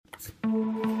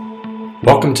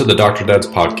Welcome to the Dr. Dad's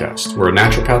podcast, where a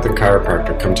naturopath and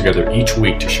chiropractor come together each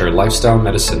week to share lifestyle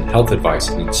medicine, health advice,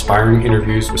 and inspiring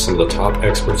interviews with some of the top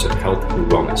experts in health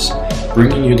and wellness,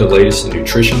 bringing you the latest in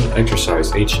nutrition,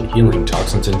 exercise, ancient healing,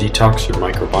 toxins and detox, your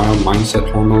microbiome,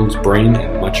 mindset, hormones, brain,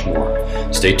 and much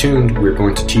more. Stay tuned. We're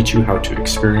going to teach you how to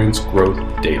experience growth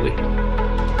daily.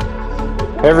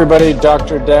 Hey everybody,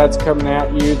 Dr. Dad's coming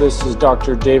at you. This is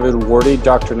Dr. David Wardy.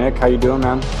 Dr. Nick, how you doing,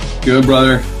 man? Good,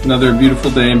 brother. Another beautiful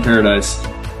day in paradise.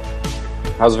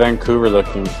 How's Vancouver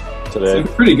looking today?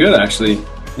 It's pretty good, actually.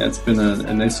 Yeah, it's been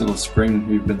a nice little spring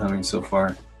we've been having so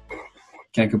far.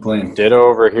 Can't complain. Ditto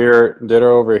over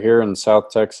here in South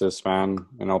Texas, man.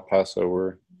 In El Paso,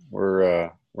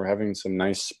 we're having some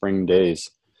nice spring days.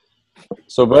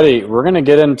 So, buddy, we're going to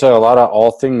get into a lot of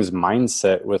all things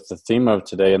mindset with the theme of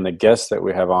today and the guest that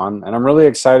we have on. And I'm really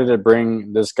excited to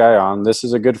bring this guy on. This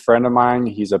is a good friend of mine.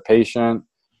 He's a patient,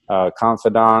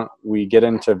 confidant. We get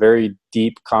into very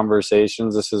deep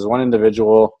conversations. This is one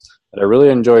individual that I really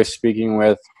enjoy speaking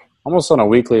with almost on a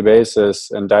weekly basis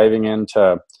and diving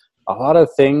into a lot of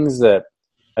things that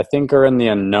I think are in the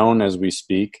unknown as we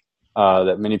speak.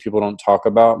 That many people don't talk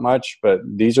about much, but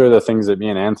these are the things that me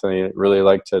and Anthony really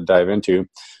like to dive into.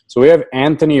 So we have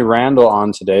Anthony Randall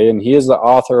on today, and he is the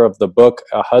author of the book,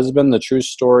 A Husband,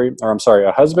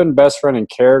 A Husband, Best Friend, and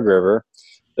Caregiver,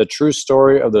 The True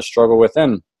Story of the Struggle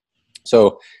Within.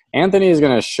 So Anthony is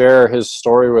going to share his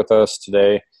story with us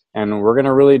today, and we're going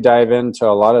to really dive into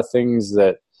a lot of things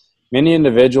that many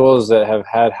individuals that have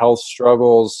had health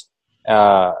struggles,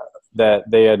 that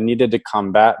they had needed to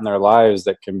combat in their lives,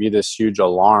 that can be this huge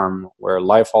alarm where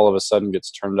life all of a sudden gets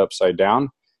turned upside down,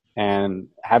 and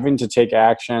having to take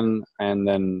action and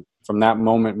then from that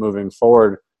moment moving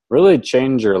forward really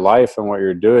change your life and what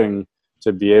you're doing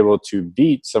to be able to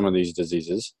beat some of these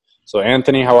diseases. So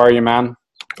Anthony, how are you, man?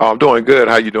 Oh, I'm doing good.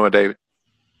 How you doing, David?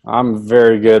 I'm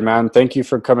very good, man. Thank you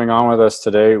for coming on with us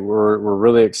today. We're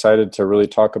really excited to really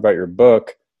talk about your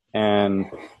book. And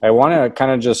I want to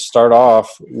kind of just start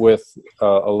off with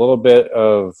a little bit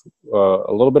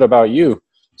about you.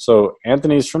 So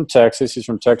Anthony's from Texas. He's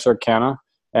from Texarkana,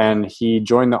 and he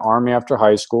joined the Army after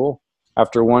high school.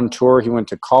 After one tour, he went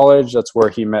to college. That's where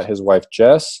he met his wife,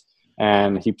 Jess,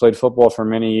 and he played football for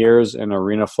many years in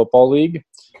Arena Football League.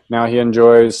 Now he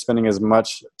enjoys spending as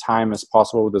much time as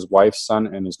possible with his wife, son,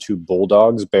 and his two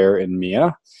bulldogs, Bear and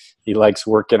Mia. He likes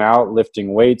working out,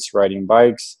 lifting weights, riding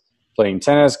bikes, playing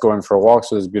tennis, going for walks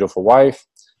with his beautiful wife.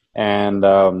 And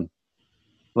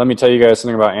let me tell you guys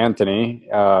something about Anthony.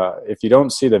 If you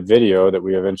don't see the video that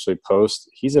we eventually post,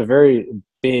 he's a very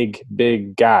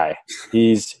big guy.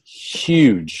 He's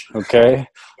huge, okay?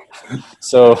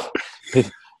 So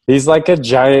he's like a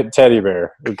giant teddy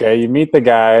bear, okay? You meet the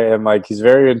guy, and like he's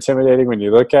very intimidating when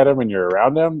you look at him, when you're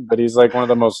around him, but he's like one of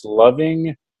the most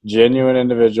loving, genuine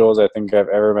individuals I think I've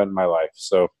ever met in my life.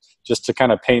 So just to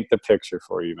kind of paint the picture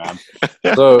for you, man.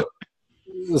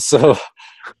 So,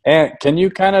 and can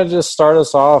you kind of just start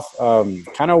us off,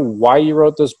 kind of why you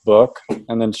wrote this book,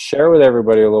 and then share with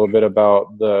everybody a little bit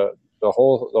about the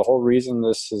whole reason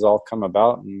this has all come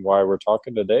about and why we're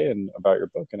talking today and about your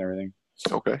book and everything.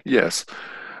 Okay. Yes.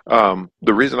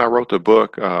 The reason I wrote the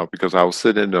book, because I was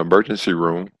sitting in the emergency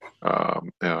room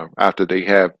after they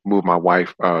had moved my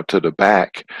wife to the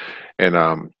back, and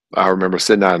I remember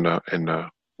sitting out in the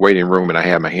waiting room, and I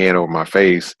had my hand over my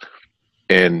face,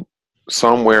 and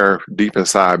somewhere deep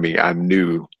inside me, I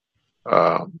knew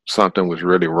something was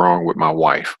really wrong with my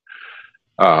wife.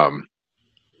 And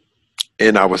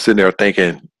I was sitting there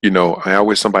thinking, I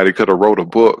wish somebody could have wrote a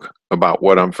book about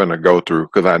what I'm finna go through,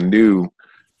 because I knew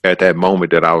at that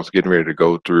moment that I was getting ready to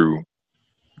go through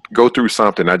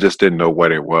something. I just didn't know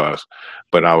what it was,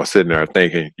 but I was sitting there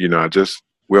thinking, I just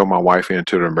wheeled my wife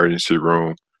into the emergency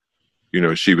room.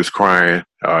 She was crying.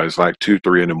 It's like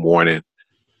 2-3 in the morning,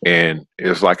 and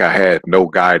it's like I had no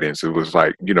guidance. It was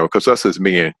like, because us as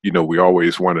men, we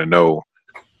always want to know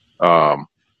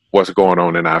what's going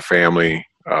on in our family,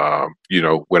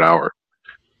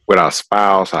 with our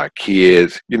spouse, our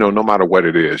kids, no matter what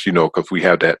it is, because we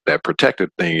have that protective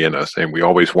thing in us, and we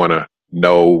always want to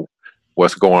know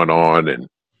what's going on, and,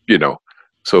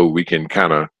 so we can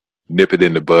kind of nip it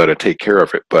in the bud or take care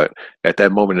of it. But at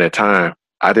that moment in time,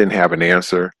 I didn't have an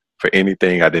answer for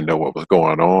anything. I didn't know what was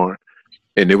going on.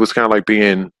 And it was kind of like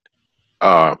being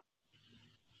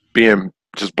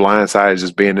just blindsided,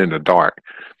 just being in the dark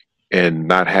and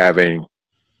not having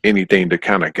anything to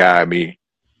kind of guide me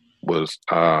to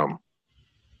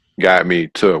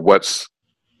what's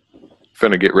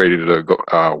finna get ready to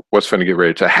go, what's finna get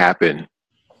ready to happen,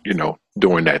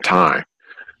 during that time.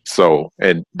 So,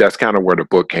 and that's kind of where the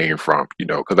book came from,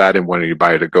 because I didn't want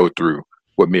anybody to go through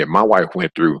what me and my wife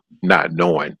went through, not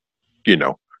knowing, you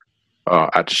know,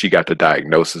 after she got the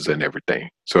diagnosis and everything.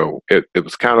 So it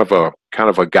was kind of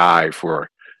a guide for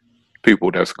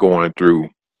people that's going through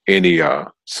any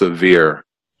severe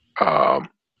um,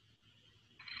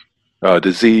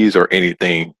 disease or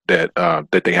anything that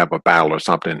they have a battle or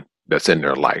something that's in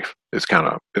their life. It's kind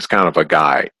of a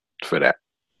guide for that.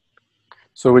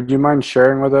 So would you mind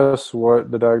sharing with us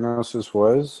what the diagnosis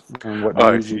was and what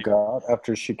Uh, news you got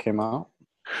after she came out?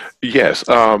 yes.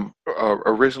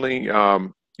 Originally,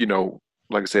 you know,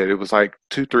 like I said, it was like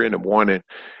 2, 3 in the morning,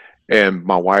 and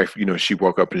my wife, you know, she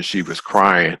woke up and she was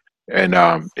crying, and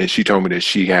she told me that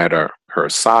she had her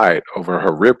side over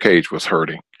her rib cage was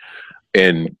hurting,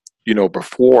 and you know,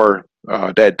 before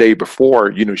that day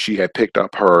before, you know, she had picked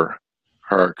up her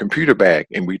computer bag,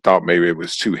 and we thought maybe it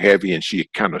was too heavy, and she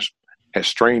kind of had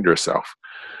strained herself.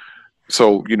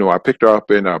 So, you know, I picked her up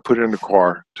and put her in the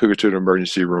car, took her to the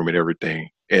emergency room and everything.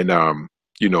 And,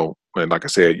 you know, and like I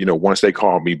said, you know, once they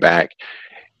called me back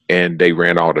and they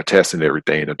ran all the tests and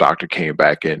everything, the doctor came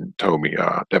back and told me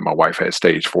that my wife had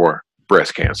stage 4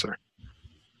 breast cancer.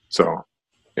 So,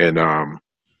 and,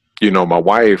 you know, my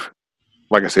wife,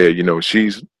 like I said, you know,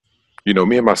 she's, you know,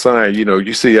 me and my son, you know,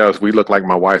 you see us, we look like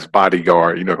my wife's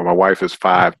bodyguard. You know, 'cause my wife is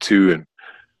 5'2", and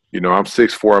you know, I'm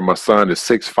 6'4", and my son is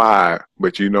 6'5".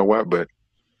 But you know what? But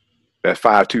that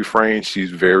 5'2" frame,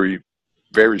 she's very,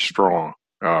 very strong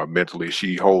mentally.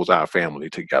 She holds our family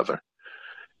together.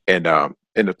 And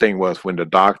the thing was, when the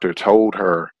doctor told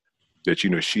her that, you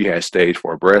know, she had stage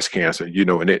 4 breast cancer, you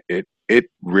know, and it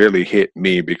really hit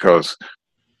me, because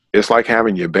it's like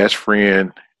having your best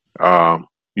friend,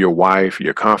 your wife,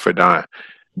 your confidant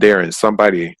there, and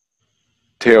somebody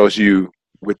tells you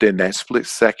within that split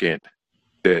second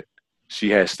that she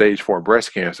has stage 4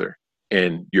 breast cancer,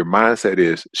 and your mindset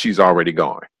is she's already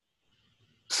gone.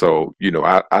 So, you know,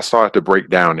 I started to break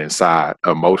down inside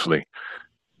emotionally,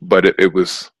 but it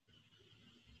was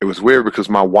weird, because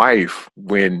my wife,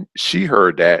 when she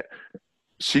heard that,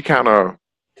 she kind of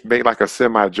made like a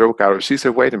semi joke out of it. She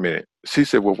said, wait a minute. She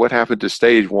said, well, what happened to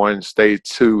stage 1, stage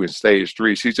 2, and stage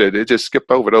 3? She said, it just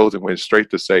skipped over those and went straight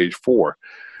to stage 4.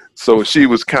 So she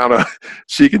was kind of,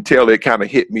 she could tell it kind of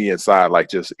hit me inside, like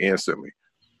just instantly.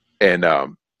 And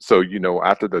so, you know,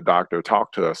 after the doctor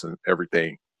talked to us and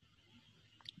everything,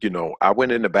 you know, I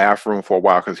went in the bathroom for a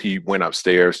while, because he went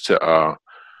upstairs to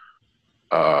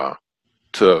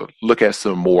look at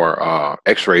some more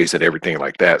x-rays and everything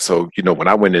like that. So, you know, when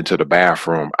I went into the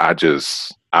bathroom, I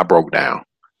broke down.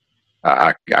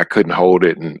 I couldn't hold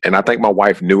it. And I think my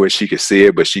wife knew it. She could see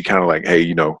it, but she kind of like, hey,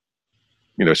 you know,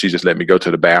 she just let me go to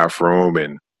the bathroom.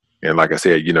 And like I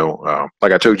said, you know,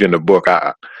 like I told you in the book,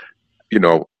 you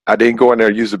know, I didn't go in there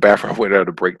and use the bathroom. I went there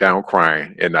to break down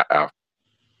crying. And I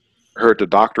heard the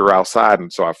doctor outside.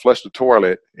 And so I flushed the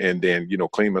toilet and then, you know,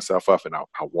 cleaned myself up. And I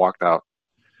walked out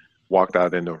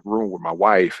in the room with my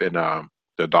wife. And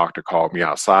the doctor called me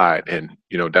outside. And,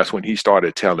 you know, that's when he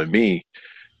started telling me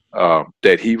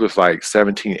that he was like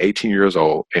 17, 18 years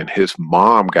old. And his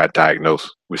mom got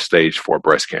diagnosed with stage 4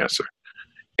 breast cancer.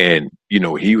 And, you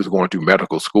know, he was going through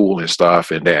medical school and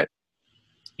stuff, and that,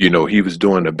 you know, he was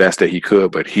doing the best that he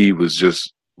could, but he was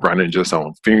just running just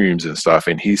on fumes and stuff.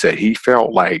 And he said he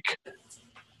felt like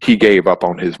he gave up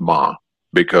on his mom,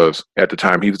 because at the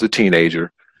time he was a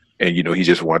teenager, and, you know, he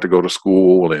just wanted to go to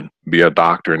school and be a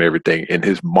doctor and everything. And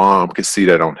his mom could see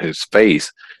that on his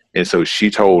face. And so she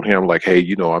told him, like, hey,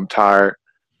 you know, I'm tired.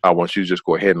 I want you to just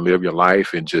go ahead and live your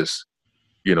life and just,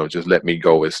 you know, just let me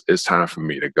go. It's time for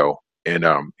me to go. And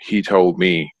he told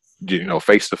me, you know,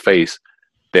 face to face,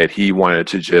 that he wanted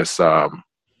to just,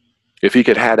 if he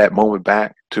could have that moment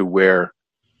back to where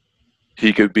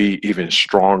he could be even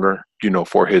stronger, you know,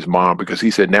 for his mom, because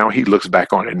he said now he looks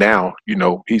back on it now, you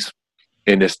know, he's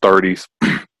in his 30s,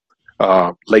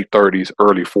 late 30s,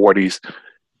 early 40s,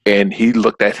 and he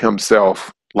looked at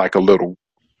himself like a little,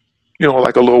 you know,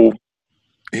 like a little,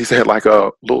 he said like a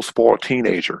little spoiled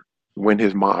teenager when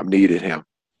his mom needed him.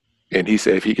 And he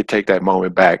said if he could take that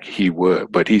moment back, he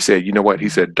would. But he said, you know what? He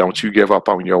said, don't you give up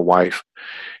on your wife.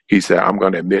 He said, I'm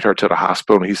going to admit her to the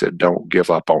hospital. And he said, don't give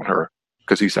up on her.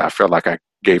 Because he said, I felt like I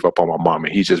gave up on my mom.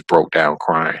 And he just broke down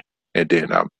crying. And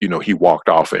then, you know, he walked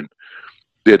off and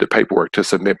did the paperwork to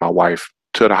submit my wife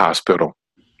to the hospital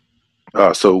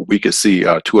so we could see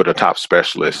 2 of the top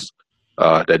specialists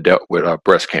that dealt with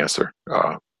breast cancer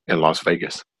in Las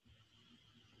Vegas.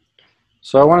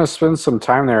 So I want to spend some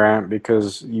time there, Ant,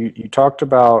 because you talked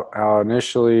about how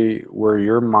initially where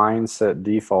your mindset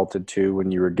defaulted to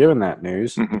when you were given that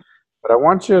news. Mm-hmm. But I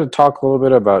want you to talk a little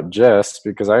bit about Jess,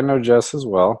 because I know Jess as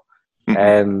well. Mm-hmm.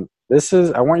 And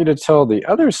I want you to tell the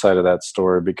other side of that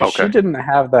story because she Okay. didn't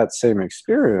have that same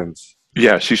experience.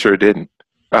 Yeah, she sure didn't.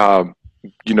 I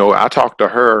talked to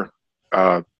her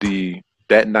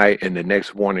that night and the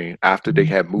next morning after they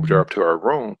had moved her up to her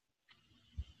room,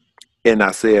 and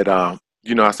I said, I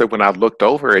said when I looked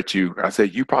over at you, I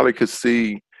said you probably could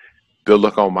see the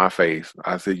look on my face.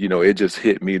 I said, it just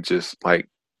hit me just like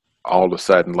all of a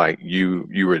sudden, like you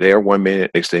were there 1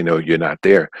 minute, next thing you know, you're not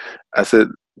there. I said,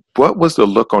 what was the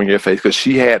look on your face? Because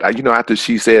she had, after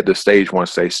she said the stage 1,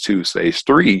 stage 2, stage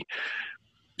 3,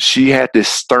 she had this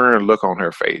stern look on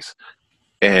her face.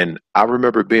 And I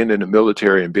remember being in the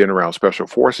military and being around special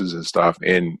forces and stuff.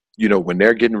 And, when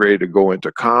they're getting ready to go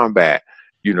into combat,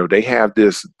 they have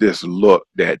this look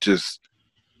that just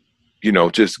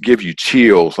give you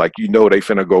chills, like, they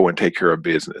finna go and take care of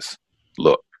business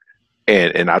look.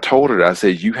 And I told her, I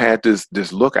said, you had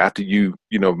this look after you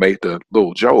made the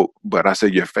little joke, but I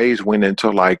said, your face went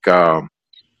into like,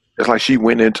 it's like she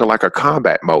went into like a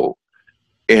combat mode.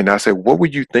 And I said, what were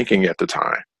you thinking at the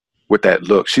time with that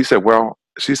look? She said,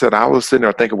 I was sitting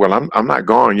there thinking, well, I'm not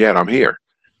gone yet. I'm here.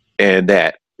 And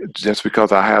that just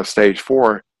because I have stage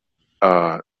 4,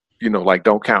 like,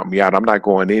 don't count me out. I'm not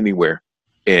going anywhere.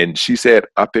 And she said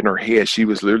up in her head, she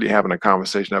was literally having a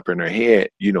conversation up in her head.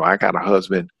 I got a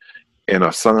husband and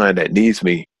a son that needs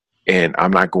me, and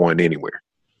I'm not going anywhere.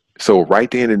 So right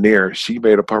then and there, she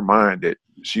made up her mind that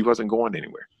she wasn't going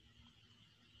anywhere.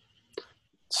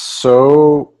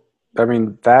 So, I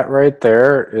mean, that right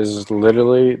there is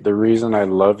literally the reason I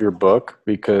love your book,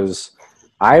 because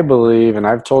I believe, and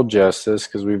I've told Jess this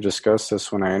because we've discussed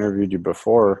this when I interviewed you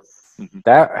before,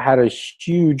 that had a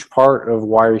huge part of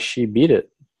why she beat it.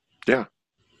 Yeah,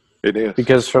 it is.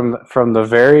 Because from the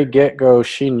very get-go,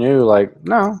 she knew, like,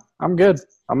 no, I'm good.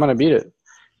 I'm going to beat it.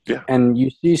 Yeah. And you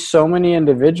see so many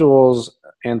individuals,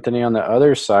 Anthony, on the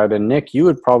other side, and Nick, you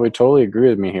would probably totally agree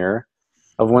with me here,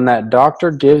 of when that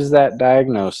doctor gives that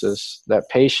diagnosis, that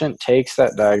patient takes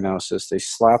that diagnosis, they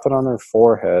slap it on their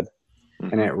forehead,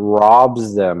 and it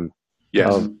robs them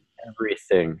of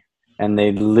everything. And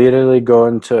they literally go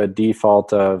into a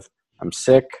default of, I'm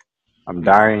sick, I'm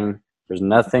dying, there's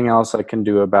nothing else I can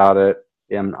do about it,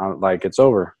 and like, it's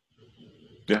over.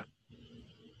 Yeah.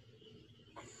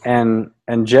 And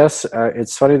Jess,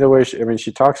 it's funny the way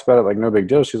she talks about it like no big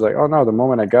deal. She's like, oh no, the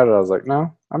moment I got it, I was like,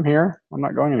 no, I'm here. I'm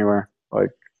not going anywhere. Like,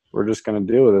 we're just going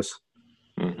to deal with this.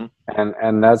 Mm-hmm.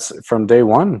 And that's from day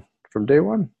one.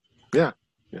 Yeah.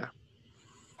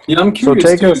 Yeah, I'm curious. So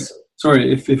take us.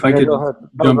 Sorry, if I could go ahead.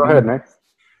 jump Go ahead, Nick.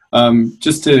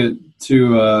 just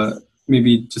to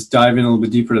maybe just dive in a little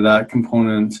bit deeper to that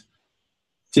component.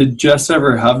 Did Jess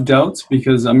ever have doubts?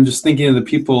 Because I'm just thinking of the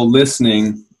people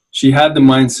listening. She had the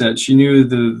mindset. She knew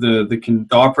the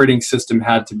operating system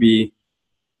had to be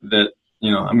that,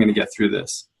 I'm going to get through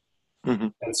this. Mm-hmm.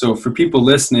 And so for people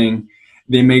listening,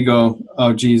 they may go,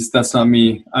 oh, geez, that's not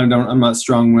me. I'm not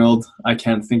strong-willed. I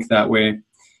can't think that way.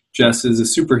 Jess is a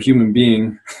superhuman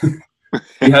being.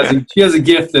 She has a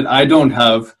gift that I don't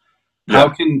have.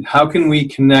 Yeah. How can we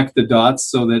connect the dots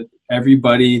so that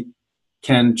everybody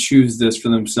can choose this for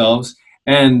themselves?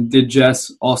 And did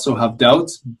Jess also have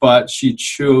doubts, but she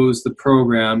chose the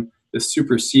program that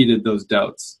superseded those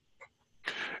doubts?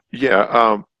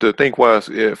 Yeah. The thing was,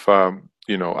 if I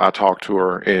talked to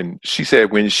her, and she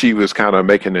said when she was kind of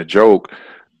making a joke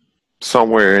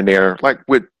somewhere in there, like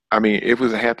it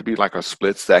had to be like a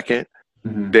split second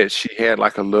that she had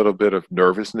like a little bit of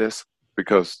nervousness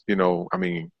because,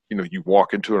 you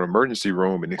walk into an emergency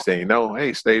room and they say, no,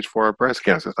 hey, stage 4 breast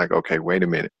cancer. It's like, okay, wait a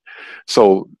minute.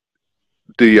 So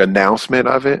the announcement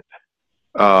of it,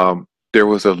 there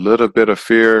was a little bit of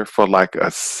fear for like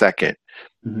a second.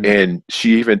 Mm-hmm. And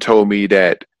she even told me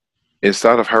that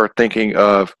instead of her thinking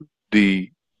of the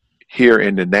here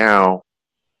and the now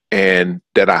and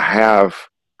that I've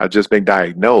just been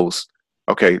diagnosed,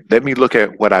 okay, let me look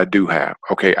at what I do have.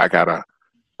 Okay, I got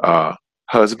a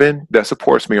husband that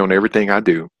supports me on everything I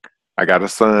do. I got a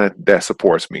son that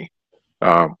supports me.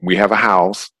 We have a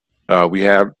house. We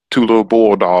have 2 little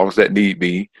bulldogs that need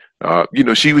me.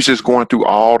 She was just going through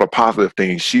all the positive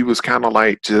things. She was kind of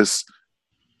like just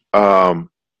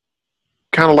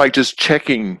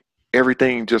checking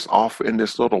everything just off in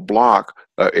this little block,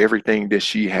 everything that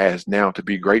she has now to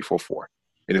be grateful for.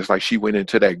 And it's like she went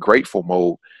into that grateful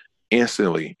mode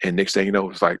instantly. And next thing you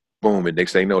know, it's like, boom. And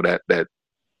next thing you know, that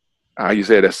how you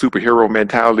say, that superhero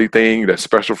mentality thing, that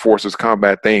special forces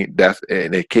combat thing,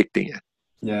 and it kicked in.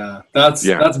 Yeah, that's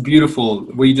beautiful.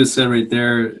 What you just said right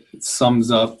there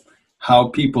sums up how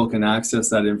people can access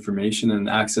that information and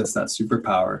access that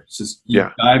superpower. It's just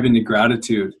dive into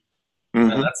gratitude.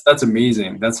 Mm-hmm. That's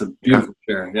amazing. That's a beautiful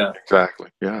share. Yeah, exactly.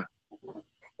 Yeah.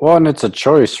 Well, and it's a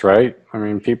choice, right? I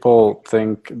mean, people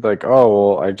think like,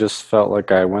 oh, well, I just felt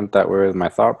like I went that way with my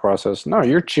thought process. No,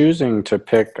 you're choosing to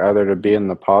pick either to be in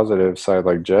the positive side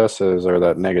like Jess is or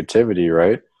that negativity,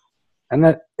 right? And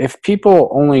that if people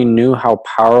only knew how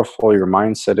powerful your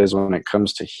mindset is when it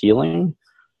comes to healing,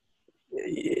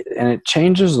 and it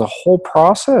changes the whole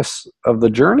process of the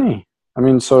journey. I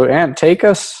mean, so Ant, take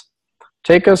us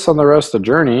on the rest of the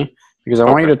journey, because I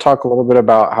want you Okay. to talk a little bit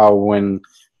about how when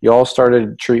you all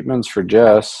started treatments for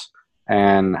Jess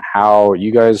and how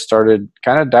you guys started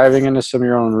kind of diving into some of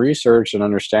your own research and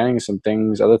understanding some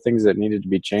things, other things that needed to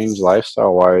be changed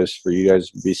lifestyle wise for you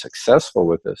guys to be successful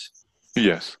with this.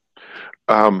 Yes.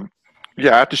 Um,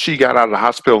 yeah, after she got out of the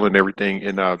hospital and everything,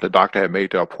 and the doctor had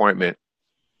made the appointment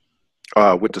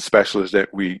with the specialist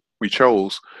that we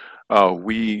chose,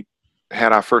 we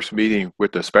had our first meeting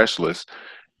with the specialist,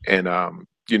 and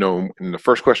and the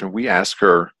first question we asked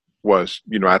her was,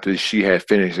 after she had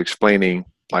finished explaining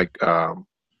like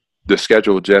the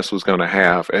schedule Jess was going to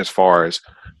have as far as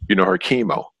her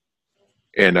chemo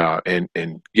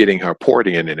and getting her port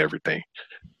in and everything.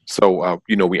 So,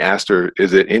 we asked her,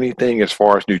 is it anything as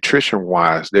far as nutrition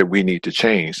wise that we need to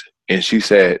change? And she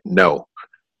said, no.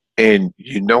 And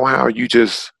you know how you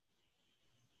just,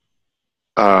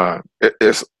 it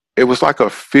was like a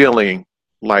feeling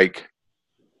like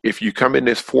if you come in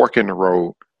this fork in the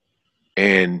road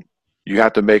and you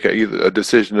have to make either a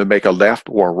decision to make a left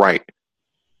or a right.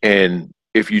 And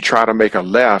if you try to make a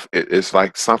left, it's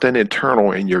like something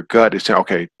internal in your gut is saying,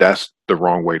 okay, that's the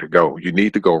wrong way to go. You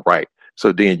need to go right.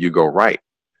 So then you go right.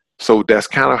 So that's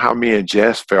kind of how me and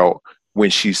Jess felt when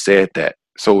she said that.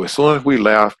 So as soon as we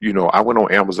left, I went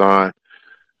on Amazon.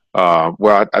 I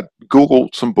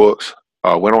Googled some books,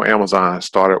 went on Amazon,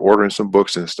 started ordering some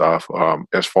books and stuff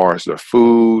as far as the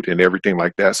food and everything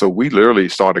like that. So we literally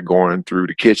started going through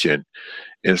the kitchen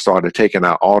and started taking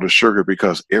out all the sugar,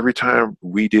 because every time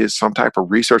we did some type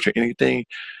of research or anything,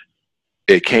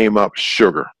 it came up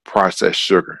sugar, processed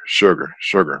sugar,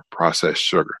 processed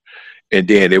sugar. And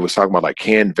then it was talking about like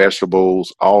canned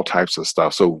vegetables, all types of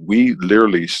stuff. So we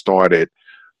literally started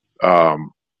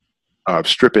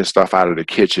stripping stuff out of the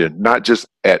kitchen, not just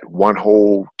at one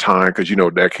whole time, because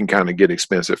that can kind of get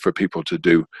expensive for people to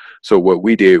do. So what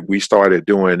we did, we started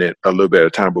doing it a little bit at a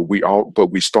time, but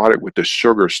we started with the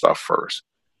sugar stuff first.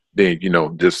 Then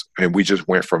and we just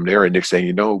went from there. And next thing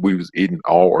you know, we was eating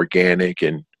all organic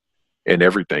and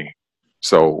everything.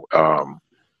 So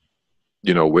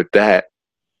with that,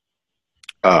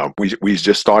 we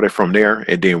just started from there,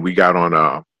 and then we got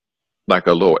on like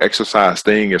a little exercise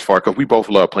thing as far, because we both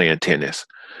love playing tennis.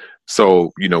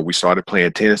 So we started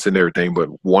playing tennis and everything. But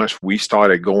once we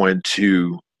started going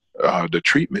to the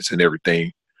treatments and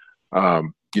everything,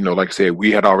 like I said,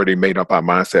 we had already made up our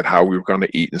mindset how we were going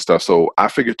to eat and stuff. So I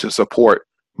figured to support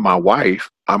my wife,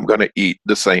 I'm going to eat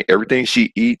the same. Everything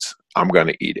she eats, I'm going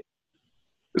to eat it.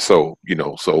 So,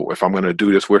 so if I'm going to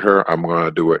do this with her, I'm going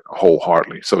to do it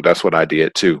wholeheartedly. So that's what I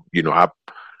did too. I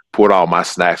put all my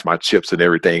snacks, my chips and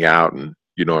everything out. And,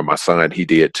 and my son, he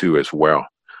did too as well,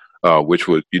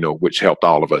 which helped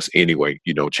all of us anyway,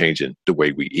 changing the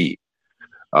way we eat.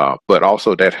 But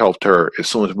also that helped her as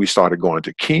soon as we started going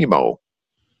to chemo.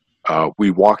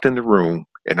 We walked in the room,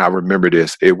 and I remember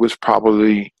this. It was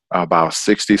probably about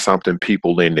 60 something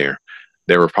people in there.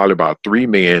 There were probably about 3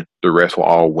 men. The rest were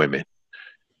all women.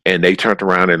 And they turned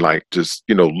around and just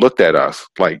looked at us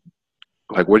like,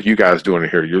 what are you guys doing in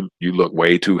here? You look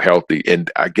way too healthy. And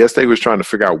I guess they was trying to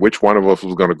figure out which one of us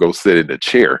was going to go sit in the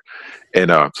chair.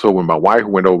 And so when my wife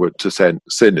went over to sit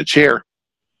in the chair,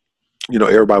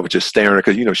 everybody was just staring at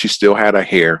her, because she still had her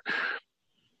hair.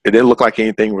 It didn't look like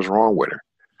anything was wrong with her.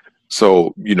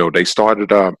 So they started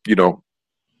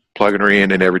plugging her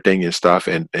in and everything and stuff.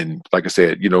 And like I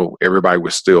said, everybody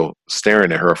was still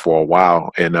staring at her for a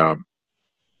while. And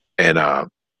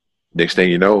next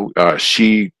thing you know,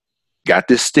 she got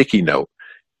this sticky note,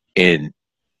 and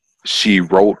she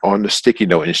wrote on the sticky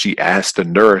note, and she asked the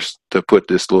nurse to put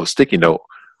this little sticky note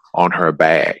on her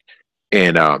bag.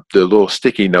 And the little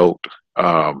sticky note,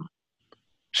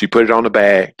 she put it on the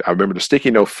bag. I remember the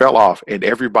sticky note fell off, and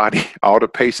everybody, all the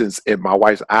patients in my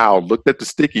wife's aisle looked at the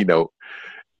sticky note,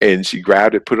 and she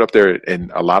grabbed it, put it up there.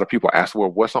 And a lot of people asked,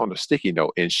 well, what's on the sticky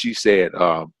note? And she said,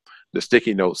 the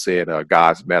sticky note said,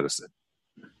 God's medicine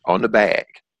on the bag.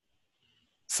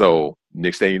 So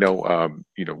next thing you know,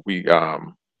 we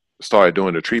started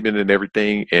doing the treatment and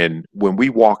everything. And when we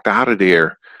walked out of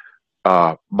there,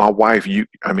 my wife,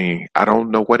 I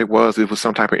don't know what it was. It was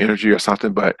some type of energy or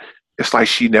something, but it's like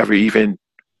she never even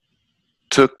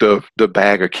took the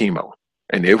bag of chemo.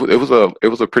 And it was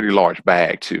a pretty large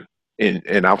bag too.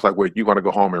 And I was like, well, you want to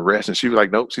go home and rest? And she was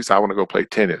like, nope. She said, I want to go play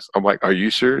tennis. I'm like, are you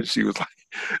sure? And she was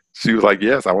like,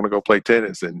 yes, I want to go play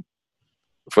tennis. And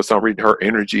for some reason, her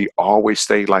energy always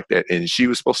stayed like that. And she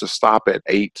was supposed to stop at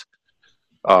 6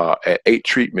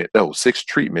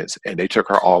 treatments, and they took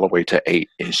her all the way to 8,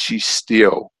 and she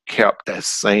still kept that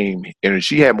same energy.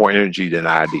 She had more energy than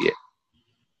I did.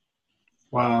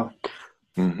 Wow.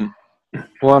 Mm-hmm.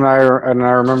 Well, and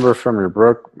I remember from your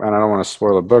book, and I don't want to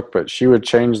spoil the book, but she would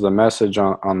change the message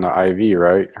on the IV,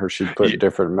 right? Or she'd put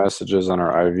different messages on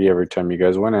her IV every time you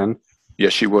guys went in.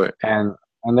 Yes, she would. And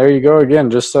there you go again,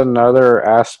 just another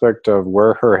aspect of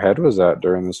where her head was at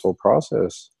during this whole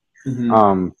process.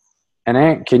 Mm-hmm. And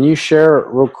Aunt, can you share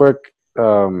real quick,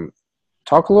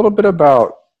 talk a little bit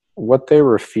about what they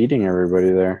were feeding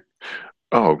everybody there?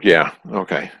 Oh, yeah.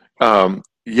 Okay.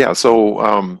 Yeah.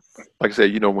 So, like I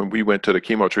said, when we went to the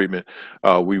chemo treatment,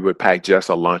 we would pack Jess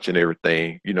a lunch and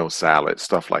everything, salad,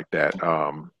 stuff like that.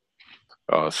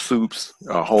 Soups,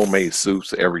 homemade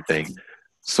soups, everything.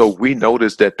 So we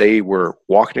noticed that they were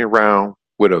walking around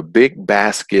with a big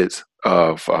baskets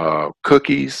of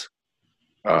cookies,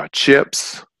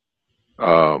 chips,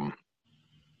 a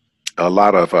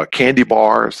lot of candy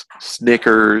bars,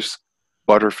 Snickers,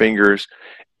 Butterfingers,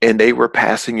 and they were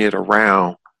passing it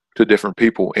around to different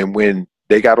people. And when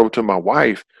they got over to my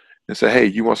wife and said, hey,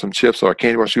 you want some chips or a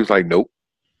candy bar? She was like, nope.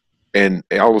 And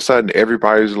all of a sudden,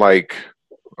 everybody's like,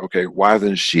 okay, why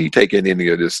isn't she taking any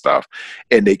of this stuff?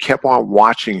 And they kept on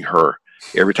watching her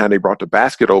every time they brought the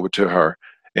basket over to her.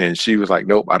 And she was like,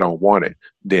 nope, I don't want it.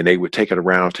 Then they would take it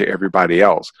around to everybody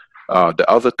else. The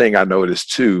other thing I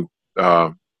noticed too,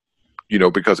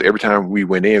 because every time we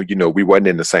went in, we wasn't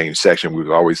in the same section. We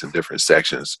were always in different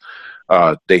sections.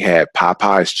 They had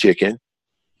Popeye's chicken,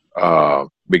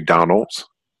 McDonald's,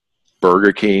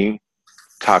 Burger King,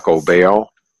 Taco Bell.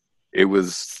 It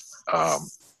was a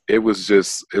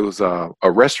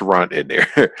restaurant in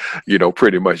there,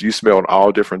 pretty much. You smelled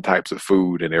all different types of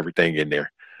food and everything in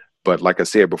there. But like I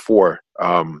said before,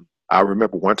 I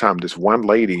remember one time this one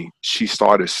lady, she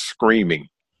started screaming.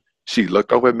 She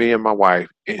looked over at me and my wife,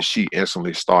 and she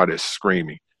instantly started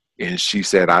screaming. And she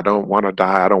said, I don't want to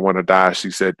die. I don't want to die.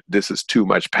 She said, this is too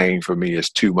much pain for me. It's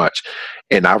too much.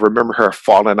 And I remember her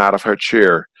falling out of her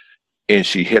chair, and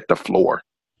she hit the floor.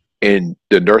 And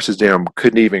the nurses them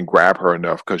couldn't even grab her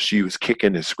enough because she was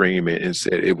kicking and screaming and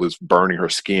said it was burning. Her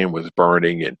skin was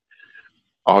burning and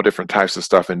all different types of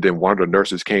stuff. And then one of the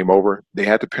nurses came over. They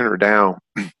had to pin her down,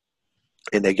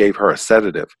 and they gave her a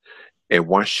sedative. And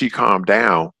once she calmed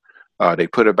down, they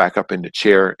put her back up in the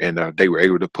chair, and they were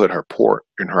able to put her port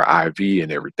in her IV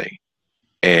and everything.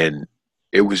 And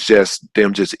it was just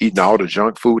them just eating all the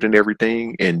junk food and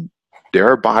everything. And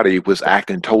their body was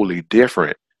acting totally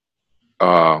different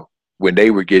when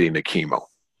they were getting the chemo.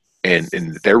 And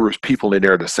there was people in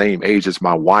there the same age as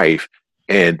my wife,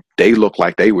 and they looked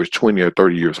like they was 20 or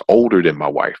 30 years older than my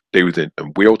wife. They was in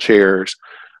wheelchairs,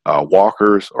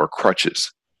 walkers, or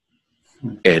crutches.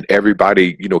 And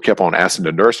everybody, kept on asking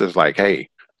the nurses, like, hey,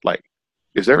 like,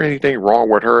 is there anything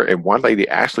wrong with her? And one lady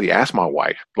actually asked my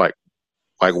wife, like,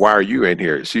 why are you in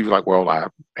here? She was like, well, I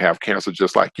have cancer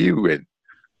just like you. And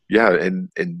yeah, and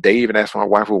they even asked my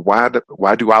wife, well,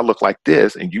 why do I look like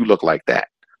this and you look like that?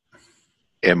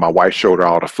 And my wife showed her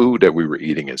all the food that we were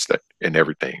eating and stuff and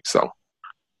everything. So.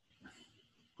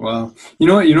 Wow. You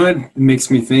know what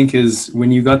makes me think is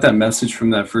when you got that message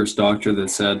from that first doctor that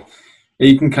said, hey,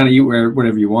 you can kind of eat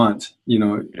whatever you want.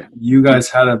 You guys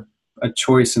had a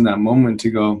choice in that moment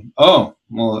to go, oh,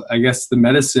 well, I guess the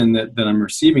medicine that I'm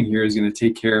receiving here is going to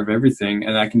take care of everything,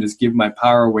 and I can just give my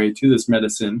power away to this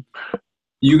medicine.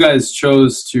 You guys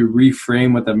chose to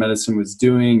reframe what that medicine was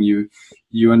doing.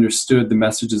 You understood the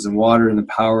messages in water and the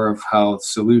power of how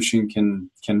solution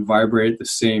can vibrate the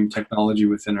same technology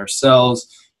within our cells.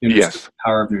 You understood the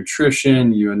power of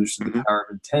nutrition. You understood the power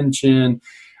of intention.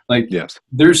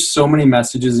 There's so many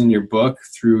messages in your book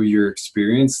through your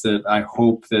experience that I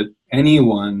hope that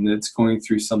anyone that's going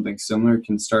through something similar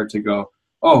can start to go,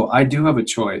 oh, I do have a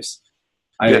choice.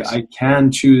 I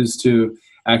can choose to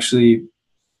actually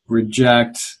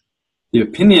reject the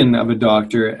opinion of a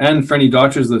doctor. And for any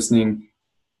doctors listening,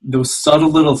 those subtle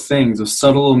little things, those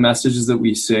subtle little messages that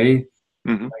we say,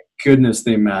 my goodness,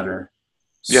 they matter.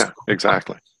 Yeah,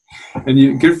 exactly.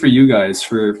 And good for you guys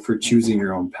for choosing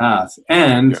your own path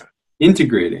and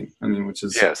integrating. I mean, which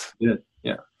is good.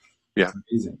 Yeah. It's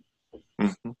amazing.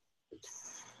 Mm-hmm.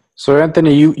 So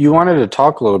Anthony, you wanted to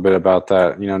talk a little bit about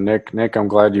that. Nick, I'm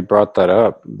glad you brought that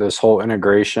up. This whole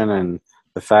integration and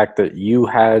the fact that you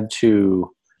had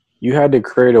to you had to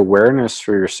create awareness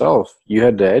for yourself. You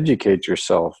had to educate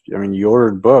yourself. I mean, you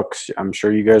ordered books. I'm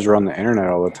sure you guys were on the internet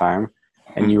all the time,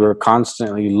 and you were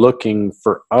constantly looking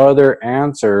for other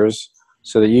answers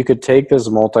so that you could take this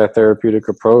multi-therapeutic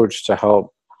approach to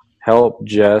help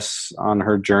Jess on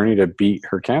her journey to beat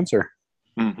her cancer.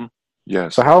 Mm-hmm.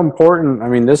 Yes. So how important, I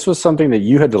mean, this was something that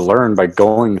you had to learn by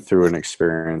going through an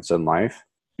experience in life.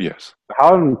 Yes.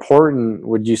 How important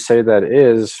would you say that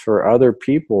is for other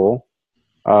people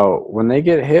when they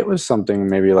get hit with something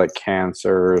maybe like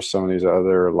cancer or some of these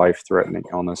other life-threatening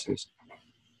illnesses?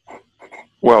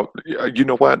 Well, you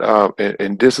know what?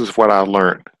 And this is what I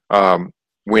learned.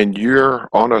 When you're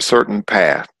on a certain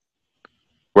path,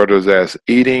 whether that's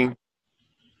eating,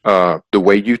 the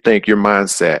way you think, your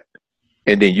mindset,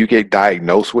 and then you get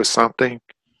diagnosed with something,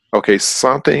 okay,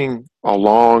 something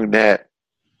along that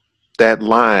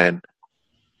line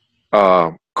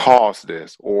caused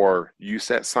this, or you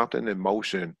set something in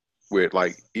motion with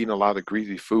like eating a lot of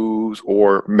greasy foods,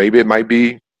 or maybe it might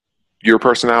be your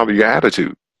personality, your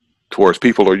attitude towards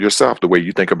people or yourself, the way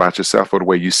you think about yourself or the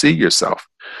way you see yourself.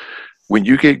 When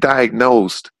you get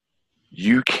diagnosed,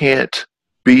 you can't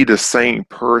be the same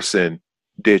person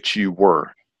that you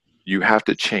were. You have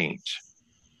to change.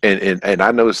 And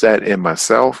I noticed that in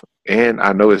myself, and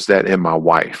I noticed that in my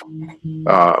wife.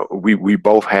 We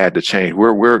both had to change.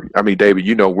 I mean, David,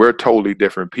 you know, we're totally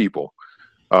different people.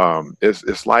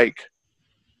 It's like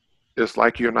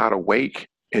you're not awake.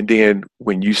 And then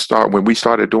when we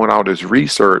started doing all this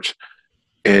research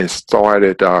and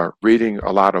started reading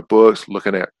a lot of books,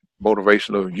 looking at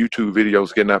motivational YouTube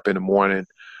videos, getting up in the morning,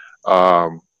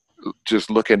 just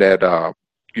looking at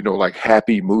like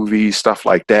happy movies, stuff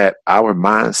like that, our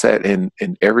mindset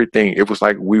and everything, it was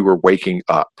like we were waking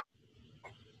up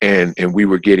and we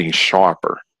were getting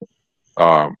sharper,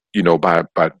 by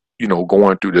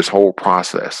going through this whole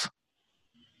process.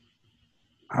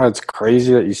 Oh, it's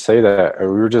crazy that you say that. We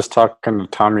were just talking to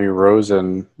Tommy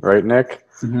Rosen, right, Nick,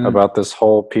 about this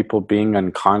whole people being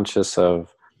unconscious of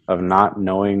not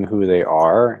knowing who they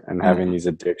are and having these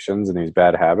addictions and these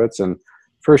bad habits. And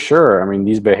for sure, I mean,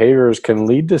 these behaviors can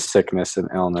lead to sickness and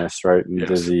illness, right, and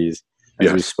disease,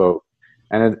 as we spoke.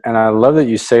 And I love that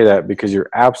you say that, because you're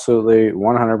absolutely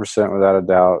 100% without a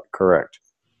doubt correct.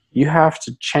 You have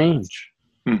to change.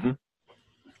 Mm-hmm.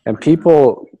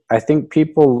 And I think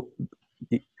people,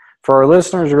 for our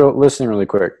listeners listening really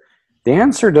quick, the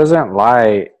answer doesn't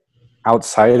lie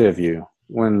outside of you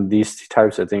when these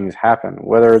types of things happen,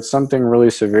 whether it's something really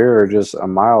severe or just a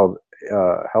mild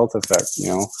health effect,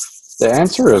 the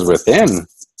answer is within.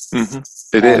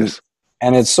 Mm-hmm. It is.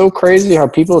 And it's so crazy how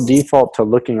people default to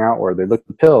looking outward. They look at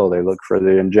the pill, they look for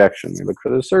the injection, they look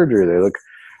for the surgery,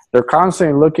 they're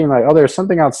constantly looking like, oh, there's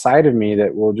something outside of me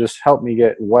that will just help me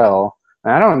get well.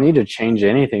 And I don't need to change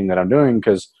anything that I'm doing,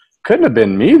 because it couldn't have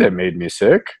been me that made me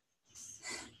sick.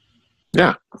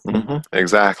 Yeah,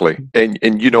 exactly. And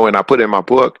I put in my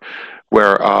book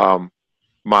where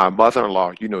my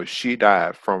mother-in-law, she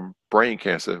died from brain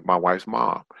cancer, my wife's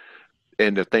mom.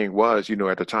 And the thing was,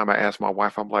 at the time I asked my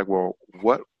wife, I'm like, well,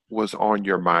 what was on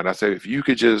your mind? I said, if you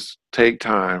could just take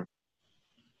time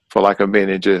for like a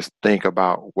minute and just think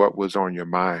about what was on your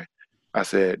mind. I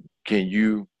said, can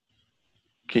you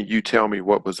tell me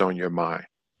what was on your mind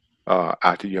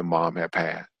after your mom had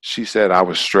passed? She said, I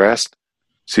was stressed.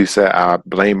 She said, I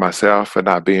blame myself for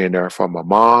not being there for my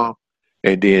mom.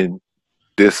 And then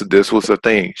this was the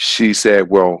thing. She said,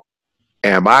 well,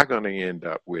 am I going to end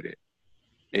up with it?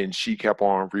 And she kept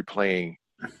on replaying.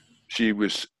 She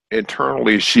was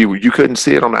internally, you couldn't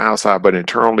see it on the outside, but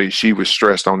internally she was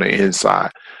stressed on the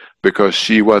inside because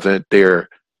she wasn't there.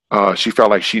 She felt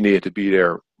like she needed to be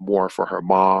there more for her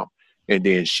mom. And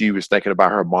then she was thinking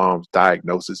about her mom's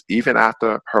diagnosis even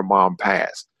after her mom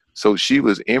passed. So she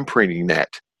was imprinting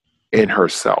that in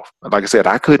herself. Like I said,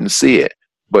 I couldn't see it,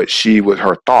 but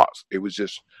her thoughts. It was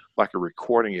just like a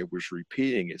recording. It was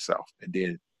repeating itself. And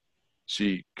then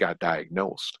she got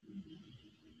diagnosed.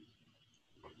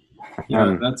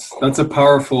 Yeah, that's a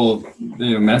powerful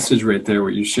message right there,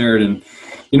 what you shared. And,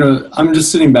 I'm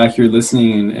just sitting back here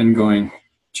listening and going,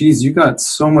 geez, you got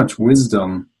so much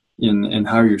wisdom in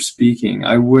how you're speaking.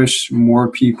 I wish more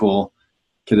people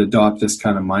could adopt this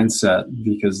kind of mindset,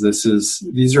 because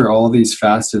these are all these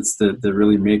facets that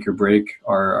really make or break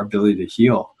our ability to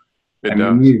heal.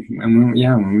 When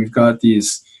we've got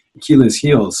these Achilles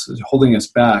heels holding us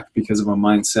back because of a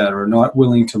mindset, or not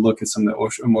willing to look at some of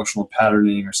the emotional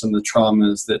patterning or some of the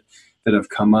traumas that have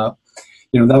come up,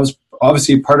 that was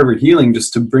obviously part of our healing,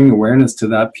 just to bring awareness to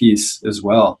that piece as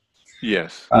well.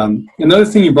 Yes. Another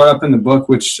thing you brought up in the book,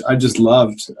 which I just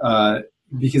loved,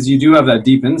 because you do have that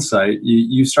deep insight,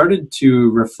 you started to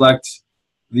reflect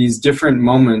these different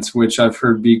moments, which I've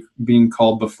heard being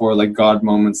called before, like God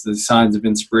moments, the signs of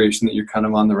inspiration that you're kind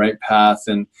of on the right path.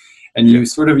 And you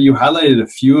highlighted a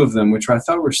few of them, which I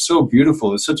thought were so beautiful.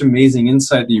 It was such amazing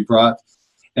insight that you brought.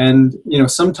 And,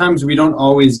 sometimes we don't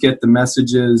always get the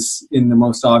messages in the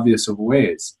most obvious of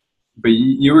ways. But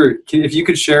if you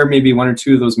could share maybe one or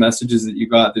two of those messages that you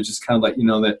got that just kind of let you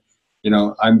know that,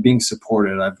 I'm being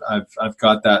supported. I've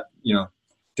got that,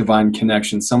 divine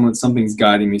connection. Something's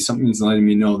guiding me. Something's letting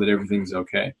me know that everything's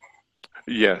okay.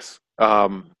 Yes.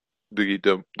 The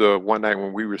one night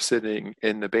when we were sitting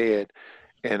in the bed,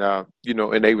 and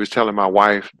and they was telling my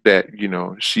wife that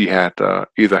she had to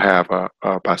either have a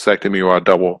bisectomy or a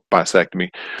double bisectomy,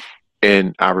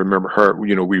 and I remember her.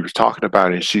 We was talking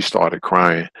about it, and she started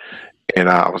crying. And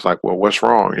I was like, well, what's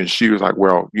wrong? And she was like,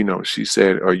 well, she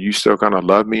said, are you still going to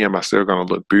love me? Am I still going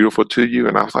to look beautiful to you?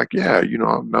 And I was like, yeah,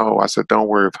 no. I said, don't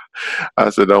worry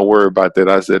about that.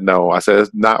 I said, no. I said,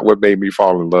 it's not what made me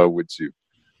fall in love with you.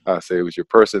 I said, it was your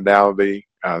personality.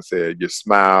 I said, your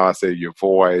smile. I said, your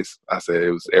voice. I said,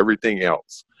 it was everything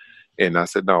else. And I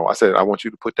said, no. I said, I want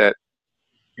you to put that,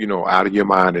 out of your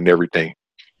mind and everything.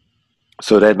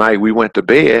 So that night we went to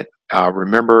bed. I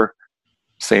remember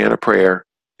saying a prayer.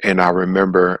 And I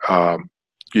remember,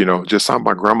 just something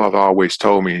my grandmother always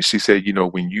told me. And she said,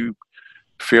 when you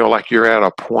feel like you're at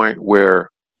a point where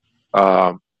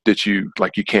that you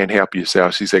can't help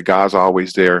yourself, she said, God's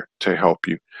always there to help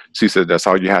you. She said, that's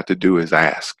all you have to do is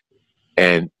ask.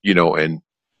 And, and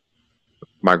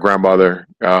my grandmother,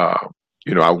 I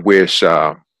wish,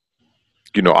 all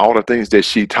the things that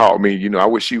she taught me, I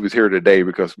wish she was here today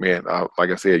because, man, like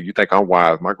I said, you think I'm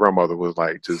wise. My grandmother was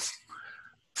like just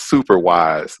super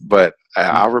wise, but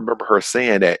I remember her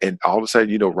saying that, and all of a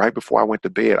sudden, right before I went to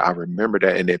bed, I remember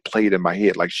that, and it played in my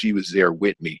head like she was there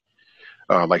with me,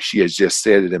 like she had just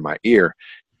said it in my ear.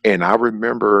 And I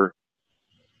remember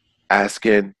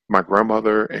asking my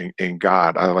grandmother and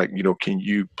God, I like, can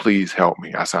you please help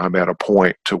me? I said, I'm at a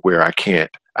point to where I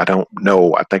don't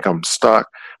know. I think I'm stuck.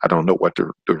 I don't know what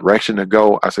direction to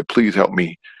go. I said, please help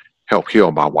me, help heal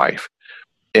my wife.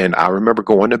 And I remember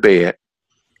going to bed.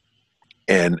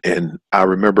 And I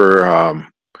remember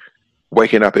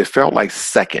waking up. It felt like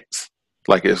seconds.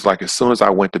 Like it's like as soon as I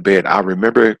went to bed, I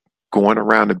remember going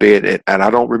around the bed, and I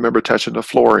don't remember touching the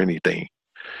floor or anything.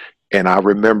 And I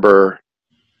remember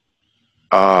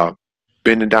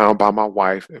bending down by my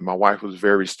wife, and my wife was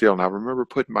very still. And I remember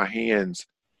putting my hands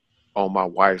on my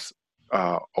wife's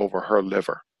over her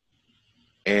liver.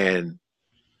 And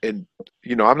I'm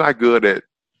not good at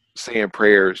saying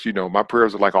prayers, my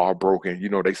prayers are like all broken.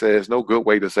 They say there's no good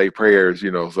way to say prayers,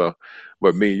 so,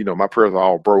 but me, my prayers are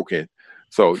all broken.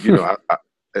 So, I,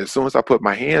 as soon as I put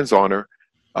my hands on her,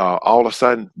 all of a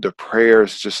sudden the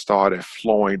prayers just started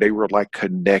flowing. They were like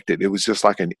connected. It was just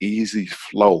like an easy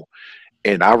flow.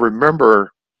 And I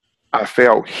remember I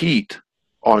felt heat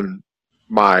on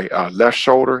my left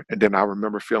shoulder. And then I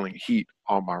remember feeling heat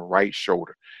on my right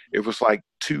shoulder. It was like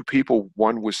two people,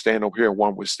 one was standing over here and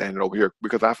one was standing over here,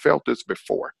 because I felt this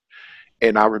before.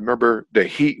 And I remember the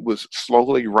heat was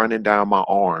slowly running down my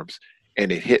arms,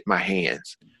 and it hit my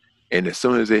hands. And as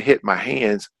soon as it hit my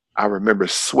hands, I remember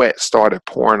sweat started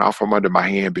pouring off from under my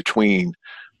hand between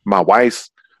my wife's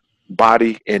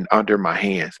body and under my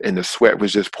hands. And the sweat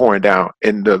was just pouring down.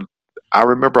 And I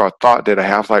remember a thought that I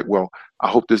have, like, well, I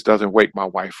hope this doesn't wake my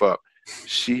wife up.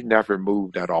 She never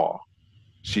moved at all.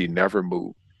 She never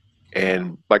moved.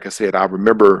 And like I said, I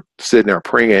remember sitting there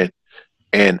praying,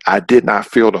 and I did not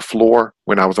feel the floor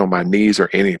when I was on my knees or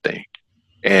anything.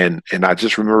 And I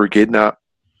just remember getting up,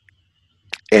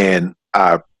 and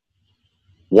I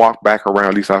walked back around.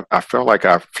 At least I felt like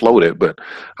I floated, but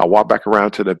I walked back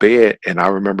around to the bed, and I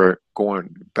remember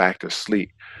going back to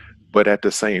sleep. But at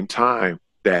the same time,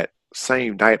 that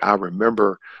same night, I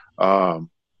remember I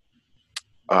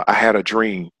had a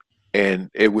dream. And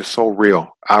it was so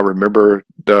real. I remember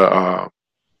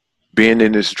being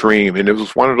in this dream, and it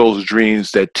was one of those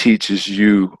dreams that teaches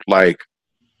you like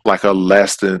a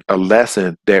lesson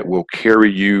that will carry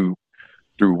you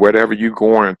through whatever you're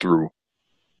going through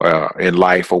in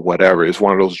life or whatever. It's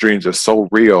one of those dreams that's so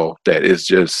real that it's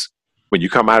just, when you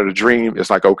come out of the dream, it's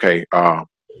like, okay, I'm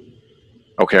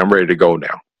ready to go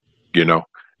now,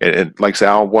 And like I said,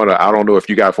 I don't know if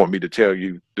you guys want me to tell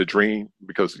you the dream,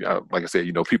 because like I said,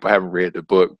 people haven't read the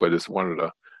book, but it's one of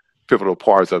the pivotal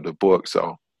parts of the book.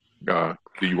 So do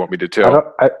you want me to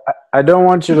tell? I don't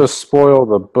want you to spoil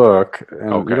the book,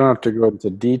 and Okay. you don't have to go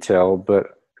into detail,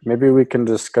 but maybe we can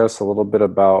discuss a little bit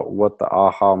about what the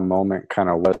aha moment kind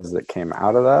of was that came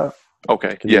out of that.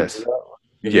 Okay. Can you Yes. do that?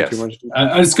 Yes. Too much detail?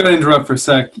 I just got to interrupt for a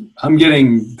sec. I'm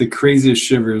getting the craziest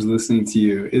shivers listening to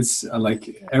you. It's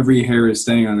like every hair is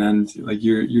standing on end. Like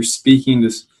you're speaking to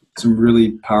some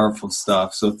really powerful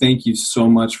stuff. So thank you so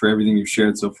much for everything you've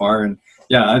shared so far. And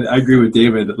yeah, I agree with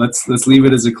David. Let's leave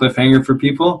it as a cliffhanger for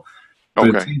people.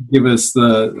 But Okay. give us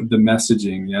the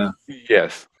messaging. Yeah.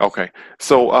 Yes. Okay.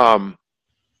 So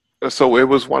so it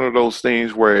was one of those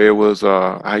things where it was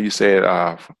how you said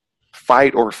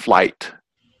fight or flight.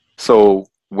 So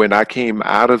when I came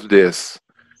out of this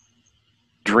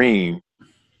dream,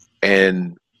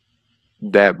 and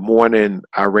that morning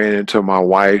I ran into my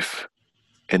wife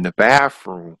in the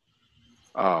bathroom,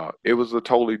 it was a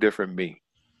totally different me.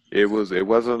 It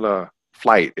wasn't a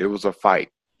flight, it was a fight.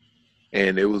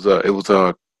 And it was a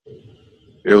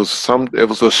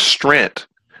strength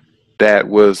that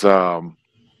was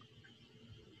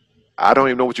I don't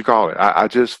even know what you call it. I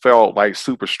just felt like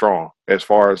super strong as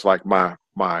far as like my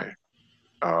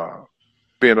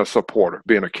being a supporter,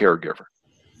 being a caregiver.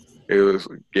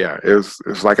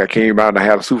 It's like I came out and I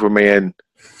had a Superman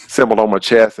symbol on my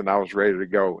chest and I was ready to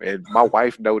go. And my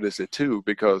wife noticed it too,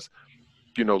 because,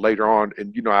 later on,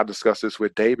 and, I discussed this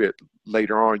with David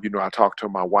later on, I talked to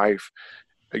my wife,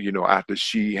 after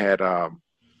she had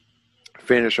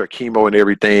finished her chemo and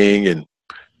everything. And,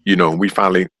 we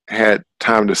finally had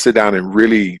time to sit down and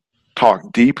really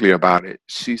talk deeply about it.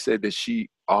 She said that she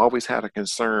always had a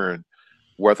concern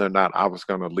whether or not I was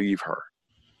going to leave her.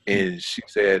 And she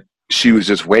said she was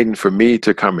just waiting for me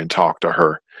to come and talk to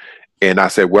her. And I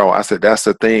said, that's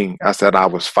the thing. I said, I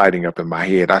was fighting up in my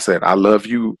head. I said, I love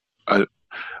you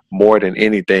more than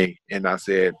anything. And I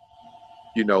said,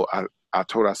 I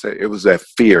told her, I said, it was that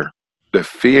fear. The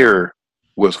fear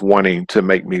was wanting to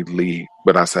make me leave.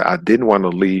 But I said, I didn't want to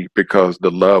leave because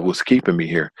the love was keeping me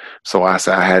here. So I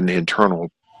said, I had an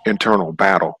internal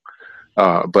battle.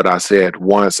 But I said,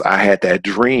 once I had that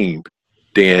dream,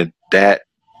 then that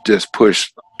just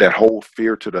pushed that whole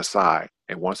fear to the side.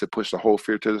 And once it pushed the whole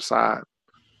fear to the side,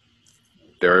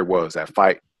 there it was. That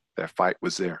fight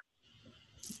was there.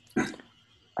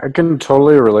 I can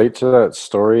totally relate to that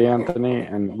story, Anthony.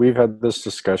 And we've had this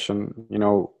discussion.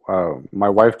 My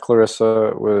wife,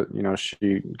 Clarissa,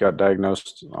 she got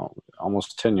diagnosed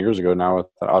almost 10 years ago now with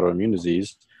autoimmune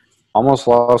disease. Almost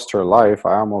lost her life.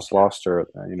 I almost lost her,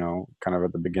 kind of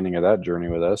at the beginning of that journey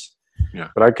with us. Yeah.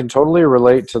 But I can totally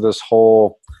relate to this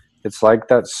whole, it's like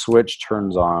that switch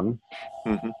turns on.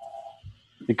 Mm-hmm.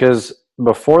 Because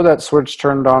before that switch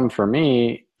turned on for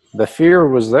me, the fear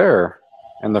was there.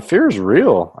 And the fear is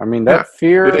real. I mean, that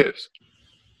fear, it is.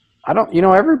 I don't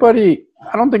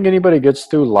think anybody gets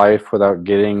through life without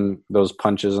getting those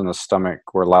punches in the stomach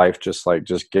where life just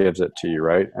gives it to you,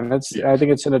 right? And I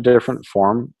think it's in a different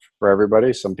form for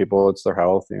everybody. Some people it's their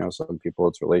health, some people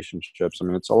it's relationships. I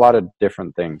mean, it's a lot of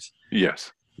different things.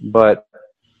 Yes. But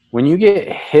when you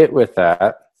get hit with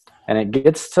that and it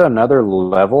gets to another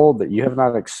level that you have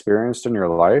not experienced in your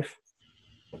life,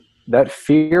 that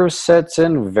fear sets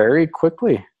in very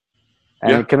quickly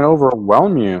and it can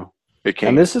overwhelm you. It can.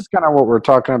 And this is kind of what we're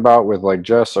talking about with like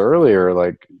Jess earlier.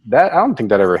 Like that, I don't think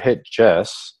that ever hit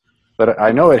Jess, but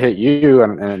I know it hit you,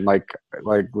 and like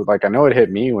I know it hit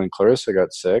me when Clarissa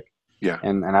got sick. Yeah.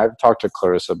 And I've talked to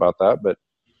Clarissa about that, but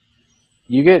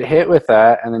you get hit with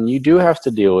that, and then you do have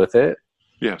to deal with it.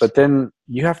 Yes. But then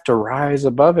you have to rise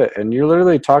above it, and you're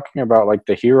literally talking about like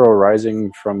the hero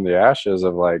rising from the ashes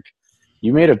of like,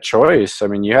 you made a choice. I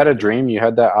mean, you had a dream, you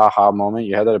had that aha moment,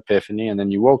 you had that epiphany, and then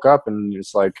you woke up and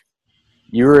it's like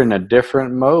you were in a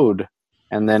different mode.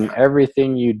 And then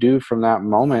everything you do from that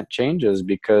moment changes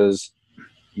because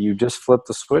you just flipped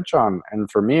the switch on. And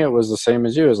for me, it was the same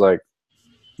as you. It was like,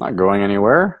 not going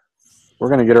anywhere. We're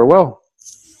going to get her well.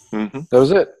 Mm-hmm. That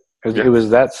was it. It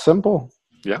was that simple.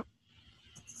 Yeah.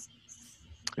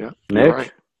 Yeah. Nick?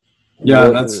 Right.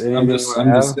 Yeah, I'm just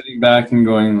sitting back and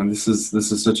going, this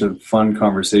is such a fun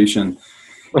conversation.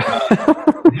 I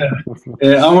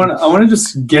want to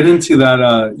just get into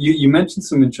that. You mentioned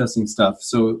some interesting stuff.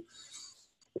 So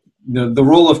the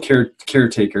role of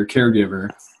caretaker, caregiver,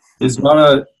 is not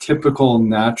a typical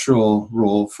natural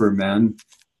role for men.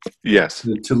 Yes.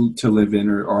 To live in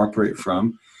or operate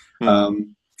from. The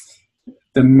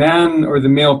man or the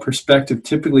male perspective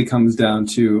typically comes down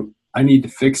to, I need to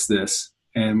fix this.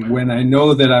 And when I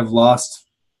know that I've lost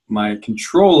my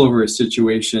control over a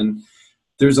situation,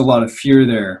 there's a lot of fear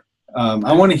there.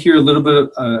 I want to hear a little bit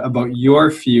about your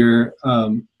fear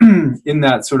in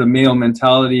that sort of male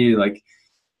mentality. Like,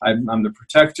 I'm the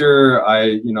protector.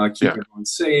 I keep everyone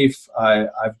safe.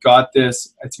 I've got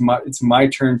this. It's my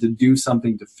turn to do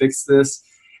something to fix this.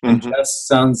 And Jess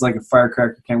sounds like a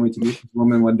firecracker. Can't wait to meet this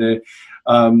woman one day.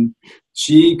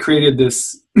 she created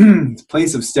this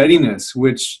place of steadiness,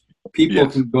 which people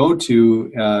Yes. can go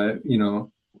to,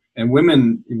 and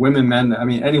women, men, I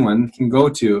mean, anyone can go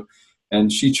to.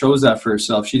 And she chose that for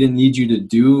herself. She didn't need you to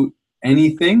do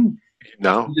anything.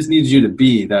 No, She just needs you to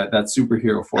be that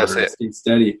superhero for that's her, it. stay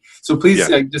steady. So please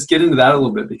Yeah. just get into that a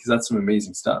little bit, because that's some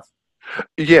amazing stuff.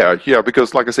 Yeah,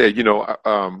 because like I said, I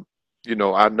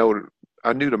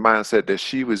knew the mindset that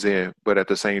she was in, but at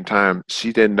the same time,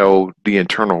 she didn't know the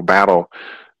internal battle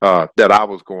that I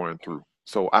was going through.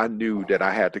 So I knew that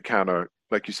I had to kind of,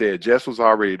 like you said, Jess was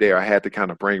already there. I had to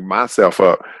kind of bring myself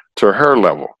up to her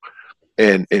level.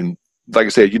 And like I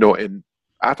said, and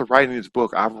after writing this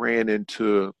book, I've ran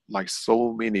into like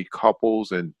so many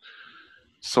couples and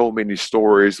so many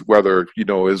stories, whether,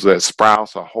 is at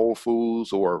Sprouts or Whole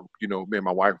Foods, or, me and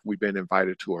my wife, we've been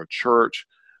invited to a church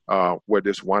where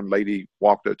this one lady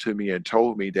walked up to me and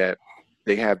told me that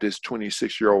they have this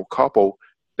 26-year-old couple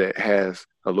that has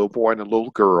a little boy and a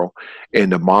little girl,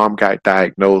 and the mom got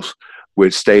diagnosed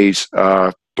with stage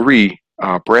 3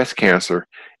 breast cancer,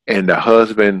 and the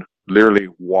husband literally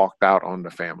walked out on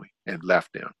the family and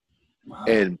left them. Wow.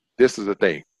 And this is the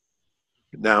thing.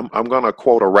 Now, I'm going to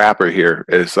quote a rapper here.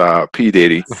 It's P.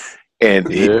 Diddy. And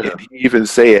he even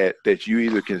said that you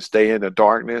either can stay in the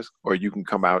darkness or you can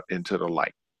come out into the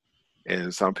light.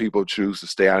 And some people choose to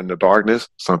stay out in the darkness.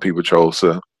 Some people chose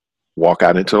to walk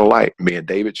out into the light. Me and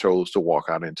David chose to walk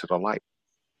out into the light.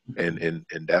 And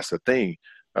that's the thing.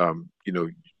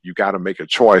 You got to make a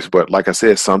choice. But like I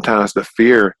said, sometimes the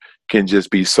fear can just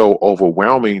be so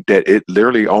overwhelming that it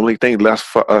literally only thing left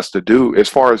for us to do as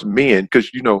far as men, because,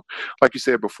 like you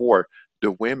said before,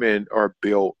 the women are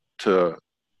built to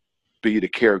be the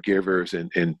caregivers and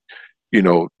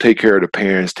take care of the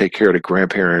parents, take care of the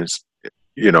grandparents,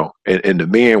 and the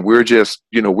men, we're just,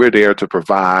 we're there to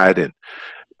provide and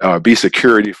be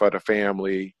security for the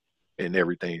family and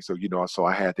everything. So, so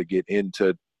I had to get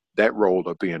into that role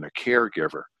of being a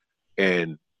caregiver.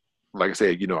 And like I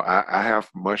said, I have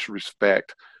much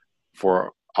respect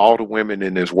for all the women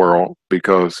in this world,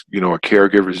 because, a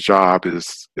caregiver's job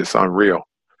is unreal.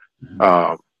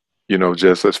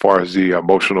 Just as far as the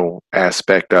emotional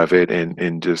aspect of it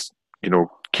and just,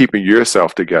 keeping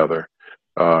yourself together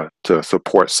to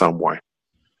support someone.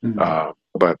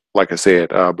 But like I said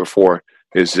before,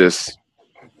 it's just,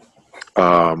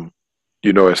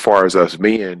 as far as us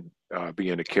men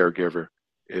being a caregiver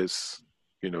is,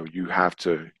 you have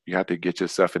to get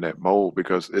yourself in that mold,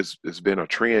 because it's been a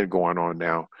trend going on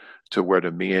now to where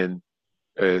the men,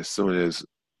 as soon as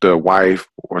the wife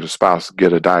or the spouse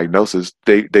get a diagnosis,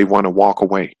 they want to walk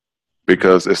away,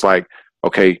 because it's like,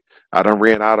 okay, I done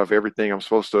ran out of everything I'm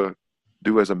supposed to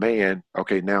do as a man.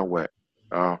 Okay, now what?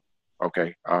 I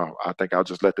think I'll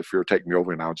just let the fear take me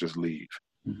over and I'll just leave.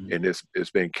 And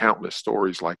it's been countless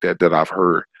stories like that I've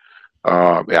heard.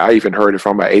 I even heard it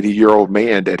from an 80-year-old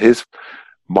man that his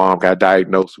mom got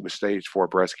diagnosed with stage 4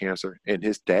 breast cancer, and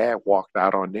his dad walked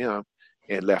out on them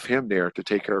and left him there to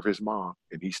take care of his mom.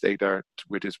 And he stayed there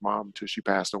with his mom until she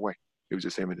passed away. It was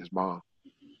just him and his mom.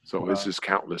 So wow. It's just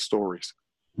countless stories.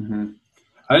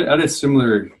 I had a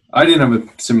similar, I didn't have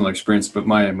a similar experience, but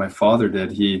my father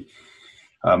did.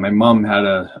 My mom had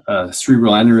a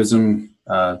cerebral aneurysm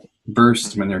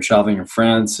burst when they were traveling in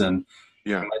France. And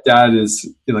my dad is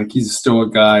like, he's a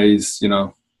stoic guy. He's,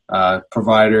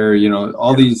 provider,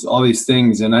 all these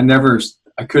things. And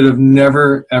I could have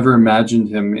never, ever imagined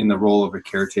him in the role of a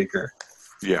caretaker.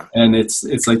 Yeah. And it's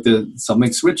like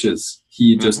something switches.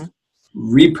 He just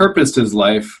repurposed his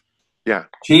life. Yeah.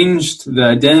 Changed the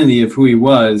identity of who he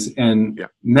was. And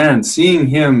man, seeing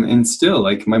him and still,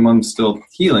 like, my mom's still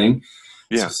healing.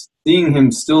 Yeah. So seeing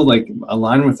him still like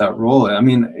align with that role. I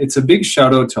mean, it's a big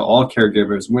shout out to all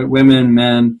caregivers, women,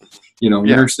 men,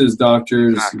 nurses,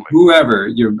 doctors, whoever,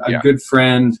 you're a good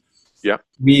friend. Yeah.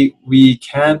 We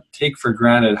can't take for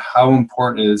granted how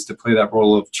important it is to play that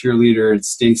role of cheerleader and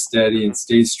stay steady and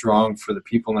stay strong for the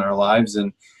people in our lives.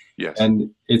 And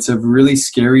it's a really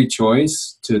scary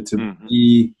choice to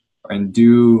be and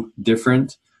do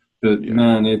different, but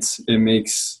man, it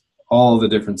makes all the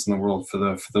difference in the world for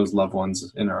those loved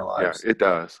ones in our lives. Yeah, it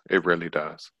does. It really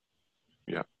does.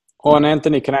 Yeah. Well, and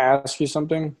Anthony, can I ask you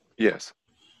something? Yes.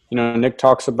 Nick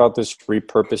talks about this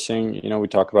repurposing. We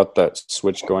talk about that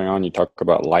switch going on. You talk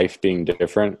about life being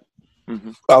different.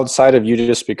 Outside of you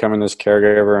just becoming this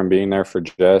caregiver and being there for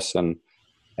Jess and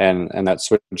that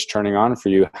switch turning on for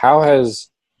you, how has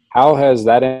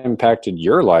that impacted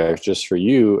your life just for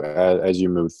you as you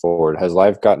move forward? Has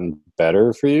life gotten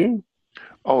better for you?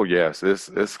 Oh yes, it's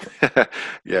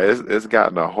it's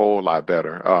gotten a whole lot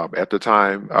better. At the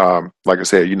time, like I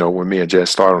said, when me and Jess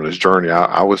started on this journey,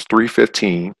 I was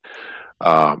 315.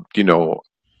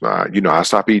 I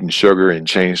stopped eating sugar and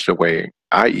changed the way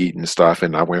I eat and stuff,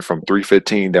 and I went from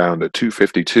 315 down to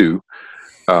 252.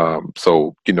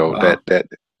 So Wow.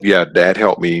 that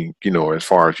helped me, as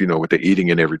far as with the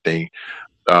eating and everything.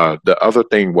 The other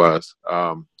thing was,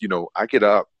 I get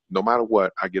up no matter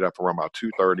what. I get up around about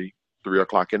 2:30, 3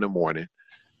 o'clock in the morning.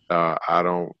 I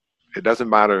don't. It doesn't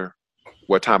matter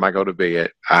what time I go to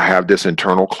bed. I have this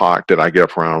internal clock that I get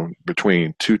up around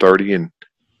between 2:30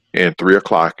 and 3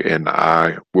 o'clock, and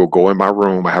I will go in my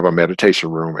room. I have a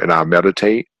meditation room, and I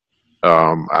meditate.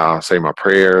 I'll say my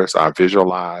prayers. I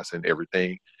visualize and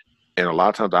everything. And a lot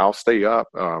of times I'll stay up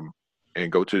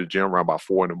and go to the gym around about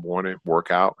 4 in the morning,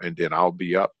 work out, and then I'll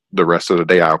be up the rest of the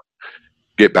day. I'll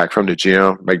get back from the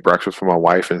gym, make breakfast for my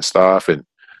wife and stuff, and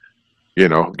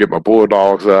get my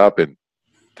bulldogs up and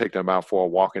take them out for a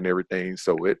walk and everything.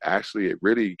 So it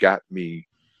really got me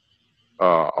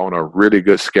on a really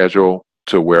good schedule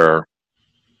to where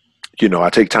I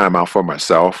take time out for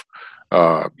myself.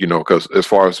 Because as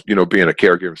far as being a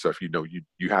caregiver and stuff,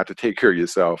 you have to take care of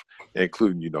yourself,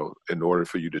 including in order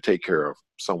for you to take care of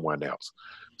someone else.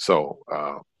 So,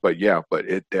 but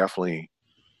it definitely,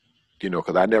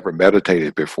 because I never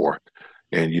meditated before,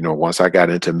 and once I got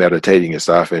into meditating and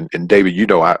stuff, and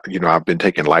David, I've been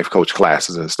taking life coach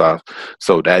classes and stuff,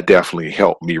 so that definitely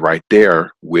helped me right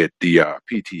there with the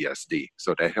PTSD.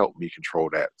 So that helped me control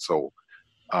that. So,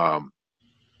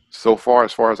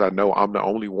 as far as I know, I'm the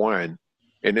only one,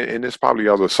 and there's probably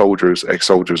other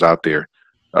ex-soldiers out there,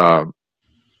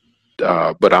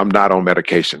 but I'm not on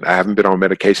medication. I haven't been on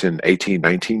medication in 18,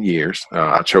 19 years.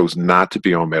 I chose not to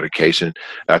be on medication.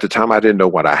 At the time, I didn't know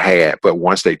what I had, but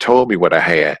once they told me what I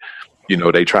had,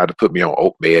 they tried to put me on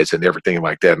oat meds and everything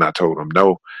like that, and I told them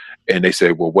no. And they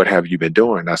said, well, what have you been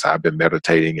doing? I said, I've been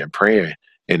meditating and praying.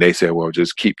 And they said, well,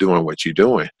 just keep doing what you're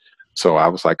doing. So I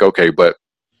was like, okay, but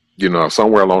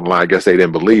somewhere along the line, I guess they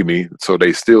didn't believe me. So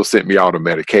they still sent me out on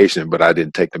medication, but I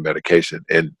didn't take the medication.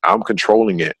 And I'm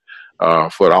controlling it.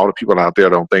 For all the people out there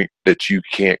don't think that you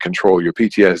can't control your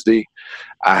PTSD.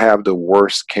 I have the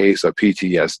worst case of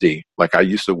PTSD. Like, I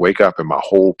used to wake up and my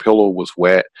whole pillow was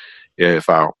wet. If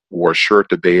I wore a shirt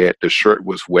to bed, the shirt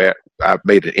was wet. I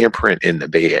made an imprint in the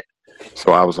bed.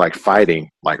 So I was like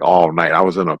fighting like all night. I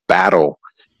was in a battle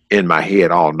in my head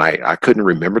all night. I couldn't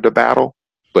remember the battle,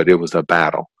 but it was a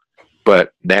battle.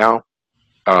 But now,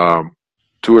 2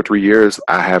 or 3 years,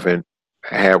 I haven't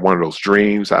had one of those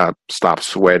dreams. I stopped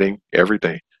sweating,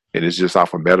 everything. And it's just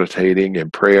off of meditating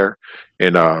and prayer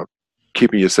and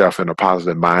keeping yourself in a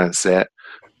positive mindset.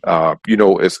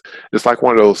 It's like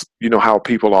one of those, how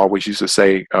people always used to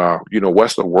say,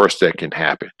 what's the worst that can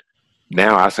happen?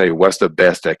 Now I say, what's the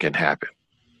best that can happen?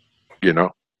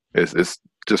 It's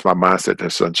just my mindset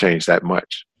that's unchanged that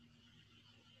much.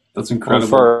 That's incredible.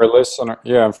 For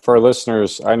our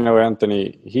listeners, I know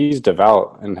Anthony, he's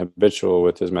devout and habitual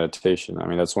with his meditation. I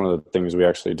mean, that's one of the things we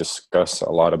actually discuss a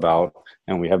lot about,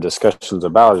 and we have discussions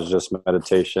about, is just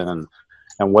meditation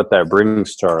and what that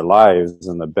brings to our lives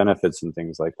and the benefits and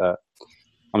things like that.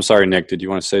 I'm sorry, Nick, did you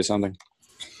want to say something?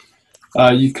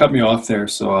 You cut me off there,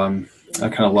 so I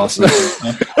kind of lost it.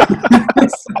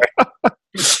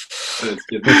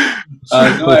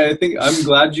 No, I think I'm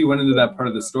glad you went into that part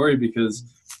of the story, because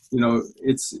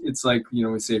it's like,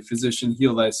 we say, physician,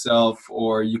 heal thyself,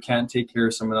 or you can't take care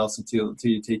of someone else until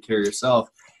you take care of yourself.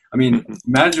 I mean,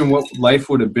 imagine what life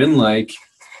would have been like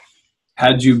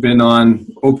had you been on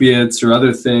opiates or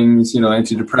other things,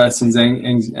 antidepressants,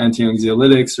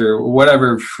 anti-anxiolytics, or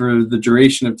whatever, for the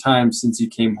duration of time since you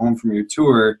came home from your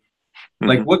tour. Mm-hmm.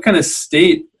 Like, what kind of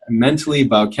state, mentally,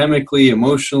 biochemically,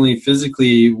 emotionally,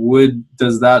 physically,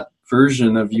 does that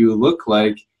version of you look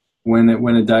like when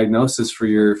a diagnosis for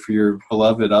your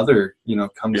beloved other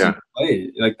comes into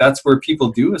play? Like, that's where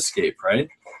people do escape, right?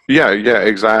 Yeah,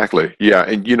 exactly. Yeah,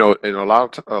 and and a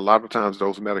lot of times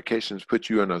those medications put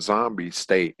you in a zombie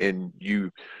state, and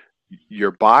your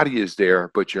body is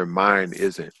there, but your mind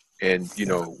isn't. And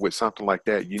with something like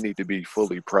that, you need to be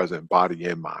fully present, body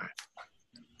and mind.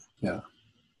 Yeah.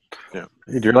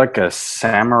 Dude, you're like a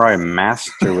samurai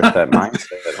master with that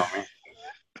mindset, homie.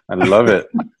 I love it.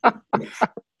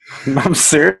 I'm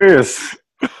serious.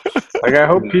 Like, I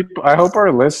hope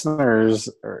our listeners,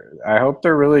 I hope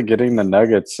they're really getting the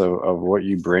nuggets of what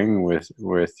you bring with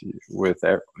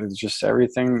just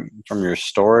everything from your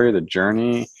story, the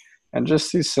journey, and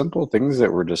just these simple things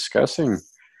that we're discussing.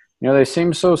 They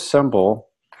seem so simple,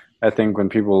 I think, when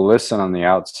people listen on the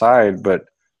outside, but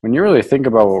when you really think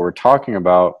about what we're talking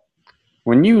about,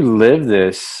 when you live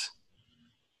this,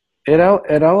 it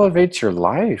elevates your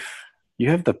life. You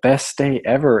have the best day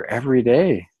ever every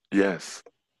day. Yes.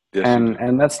 Yes,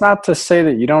 And that's not to say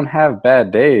that you don't have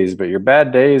bad days, but your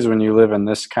bad days when you live in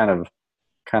this kind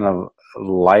of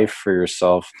life for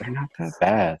yourself, they're not that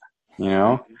bad, you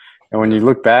know? And when you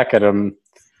look back at them,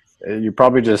 you're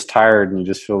probably just tired and you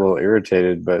just feel a little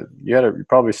irritated, but you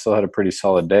probably still had a pretty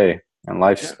solid day, and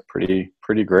life's pretty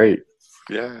great.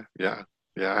 Yeah.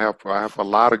 I have a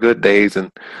lot of good days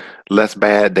and less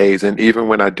bad days, and even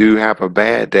when I do have a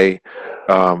bad day,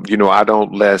 I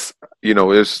don't less.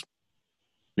 It's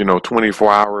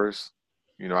 24 hours.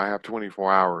 I have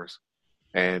 24 hours,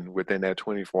 and within that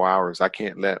 24 hours, I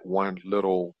can't let one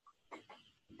little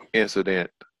incident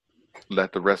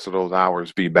let the rest of those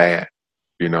hours be bad.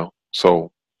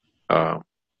 So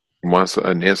once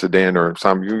an incident or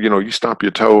something, you stump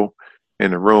your toe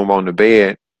in the room on the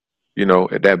bed,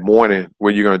 at that morning,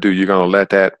 what you're going to do, you're going to let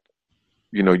that,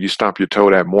 you stump your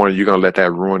toe that morning, you're going to let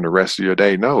that ruin the rest of your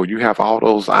day. No, you have all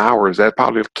those hours. That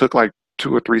probably took like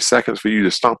 2 or 3 seconds for you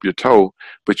to stump your toe,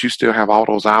 but you still have all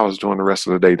those hours during the rest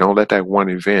of the day. Don't let that one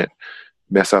event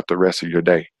mess up the rest of your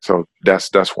day. So that's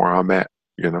where I'm at,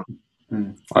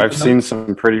 I've seen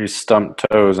some pretty stumped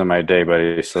toes in my day,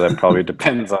 buddy, so that probably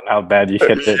depends on how bad you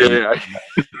hit it.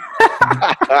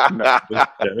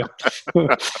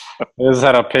 I just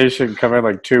had a patient come in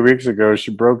like 2 weeks ago. She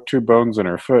broke 2 bones in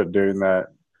her foot doing that.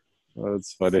 Oh,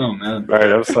 that's funny. Oh, man. All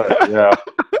right, I'm sorry. Yeah.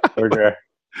 Okay.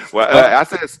 Well, I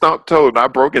said stumped toes,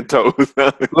 not broken toes.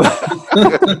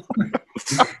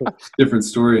 Different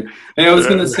story. Hey, I was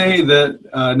going to say that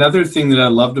another thing that I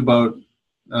loved about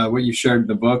what you shared in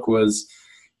the book was,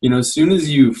 as soon as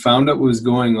you found out what was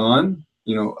going on,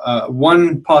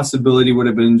 one possibility would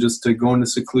have been just to go into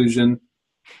seclusion,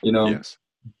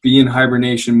 be in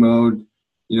hibernation mode,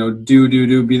 be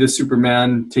the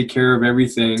Superman, take care of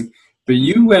everything. But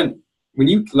when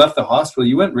you left the hospital,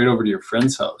 you went right over to your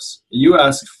friend's house. You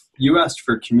asked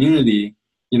for community,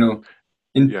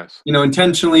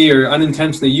 intentionally or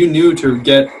unintentionally. You knew to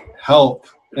get help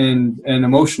and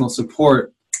emotional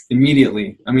support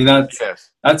immediately. I mean,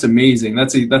 that's amazing.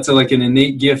 That's like an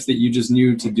innate gift that you just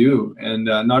knew to do, and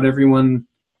not everyone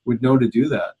would know to do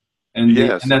that. And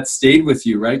and that stayed with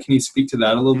you, right? Can you speak to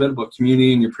that a little bit about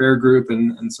community and your prayer group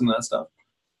and some of that stuff?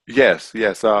 Yes.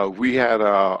 We had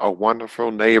a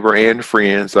wonderful neighbor and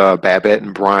friends, Babette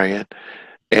and Brian,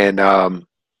 and like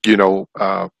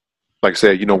I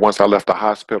said, once I left the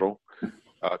hospital,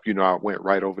 I went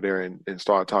right over there and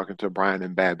started talking to Brian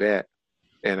and Babette.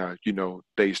 And,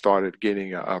 they started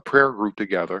getting a prayer group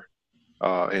together.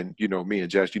 And, me and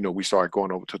Jess, we started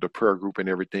going over to the prayer group and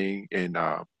everything. And,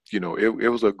 it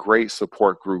was a great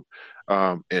support group.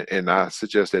 And I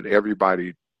suggest that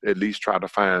everybody at least try to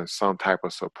find some type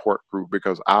of support group,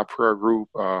 because our prayer group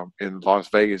in Las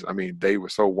Vegas, I mean, they were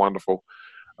so wonderful.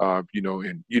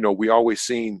 We always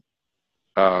seen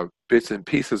bits and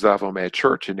pieces of them at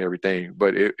church and everything,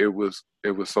 but it was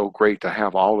so great to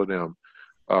have all of them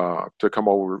to come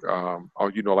over,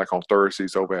 like on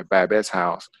Thursdays over at Babette's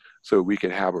house, so we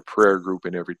could have a prayer group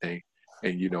and everything.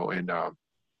 And,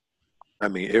 I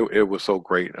mean, it was so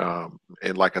great.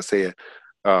 And like I said,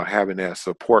 having that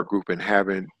support group and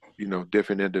having,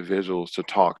 different individuals to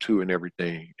talk to and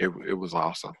everything, it was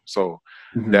awesome. So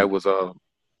that was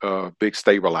a big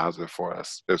stabilizer for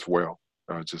us as well,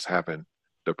 just having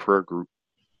the prayer group,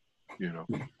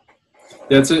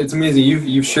 Yeah, it's amazing.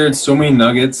 You've shared so many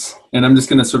nuggets, and I'm just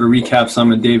going to sort of recap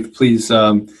some. And Dave, please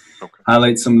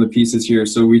highlight some of the pieces here.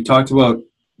 So we talked about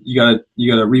you got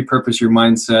to repurpose your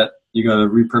mindset. You got to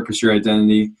repurpose your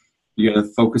identity. You got to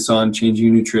focus on changing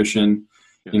your nutrition.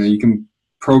 Yes. You can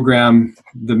program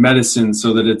the medicine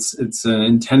so that it's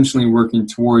intentionally working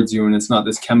towards you, and it's not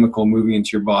this chemical moving into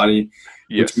your body.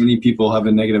 Yes. Which many people have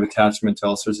a negative attachment to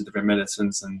all sorts of different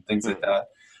medicines and things like that.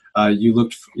 You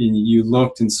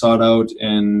looked and sought out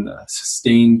and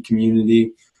sustained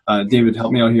community. David,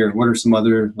 help me out here. What are some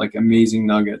other amazing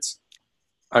nuggets?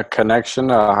 A connection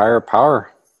to a higher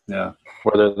power. Yeah.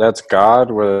 Whether that's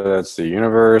God, whether that's the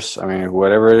universe, I mean,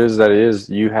 whatever it is,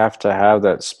 you have to have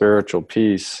that spiritual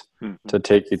piece to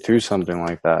take you through something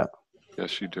like that.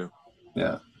 Yes, you do.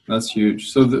 Yeah, that's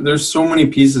huge. So there's so many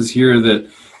pieces here that,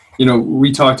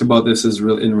 we talked about this as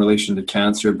in relation to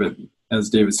cancer, but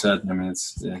as David said, I mean,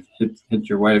 it's hit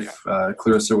your wife,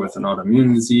 Clarissa, with an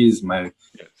autoimmune disease, my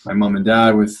mom and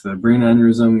dad with a brain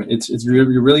aneurysm.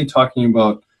 You're really talking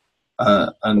about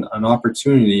an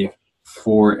opportunity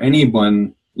for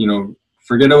anyone,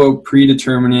 forget about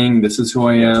predetermining, this is who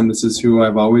I am, this is who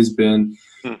I've always been.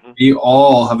 We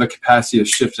all have a capacity to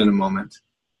shift in a moment.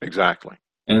 Exactly.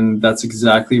 And that's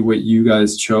exactly what you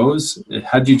guys chose.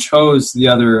 Had you chose the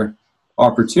other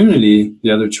opportunity,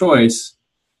 the other choice,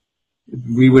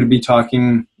 we would be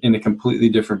talking in a completely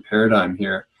different paradigm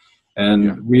here.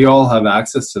 and we all have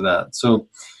access to that. So,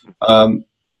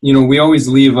 we always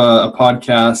leave a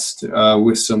podcast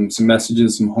with some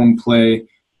messages, some home play.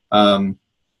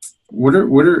 What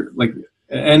are like,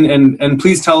 and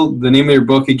please tell the name of your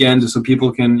book again, just so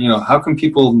people can, how can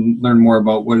people learn more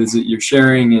about what is it you're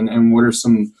sharing, and what are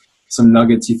some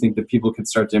nuggets you think that people could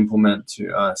start to implement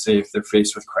to say if they're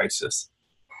faced with crisis?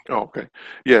 Okay.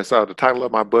 Yes. The title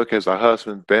of my book is A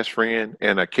Husband's Best Friend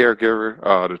and a Caregiver,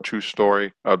 the True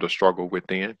Story of the Struggle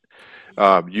Within.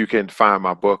 You can find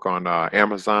my book on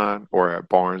Amazon or at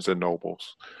Barnes and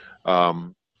Nobles.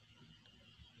 I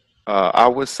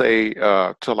would say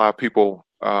to a lot of people,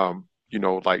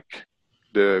 like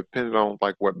depending on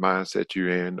like what mindset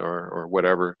you're in or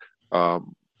whatever,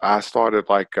 I started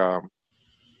like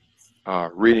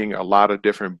reading a lot of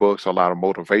different books, a lot of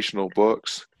motivational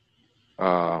books.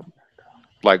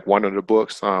 Like one of the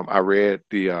books I read,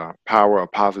 The Power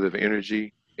of Positive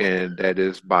Energy, and that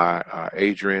is by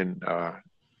Adrian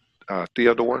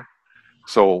Theodore.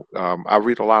 So I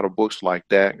read a lot of books like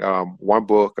that. One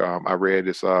book I read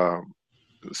is,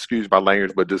 excuse my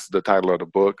language, but this is the title of the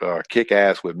book, Kick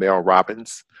Ass with Mel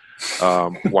Robbins.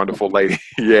 Wonderful lady.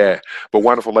 Yeah, but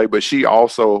wonderful lady. But she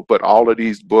also, but all of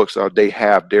these books, they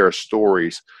have their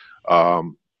stories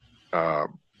of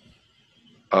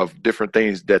different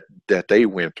things that they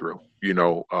went through,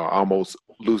 almost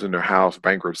losing their house,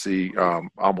 bankruptcy,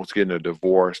 almost getting a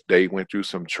divorce. They went through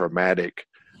some traumatic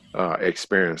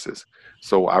experiences.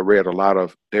 So I read a lot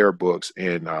of their books,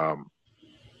 and,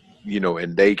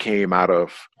 and they came out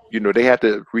of, they had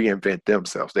to reinvent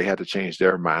themselves. They had to change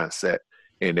their mindset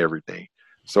and everything.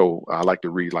 So I like to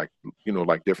read like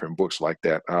different books like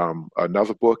that.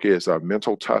 Another book is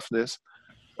Mental Toughness,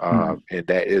 and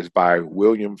that is by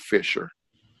William Fisher.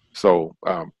 So,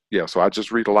 so I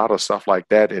just read a lot of stuff like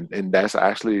that. And that's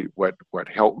actually what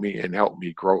helped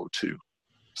me grow too.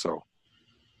 So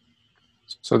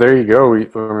there you go.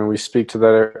 We speak to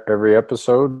that every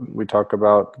episode. We talk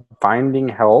about finding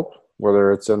help,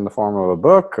 whether it's in the form of a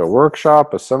book, a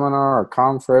workshop, a seminar, a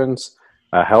conference,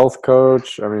 a health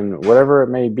coach. Whatever it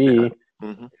may be.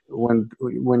 Mm-hmm.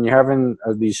 When you're having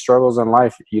these struggles in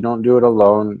life, you don't do it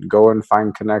alone. Go and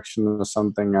find connection to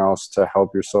something else to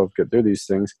help yourself get through these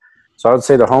things. So I would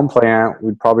say the home plan,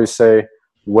 we'd probably say,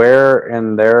 where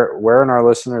in our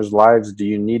listeners' lives do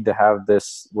you need to have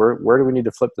this? Where do we need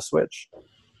to flip the switch?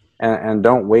 And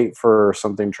don't wait for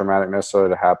something traumatic necessarily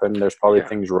to happen. There's probably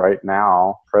things right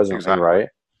now, presently, exactly. Right?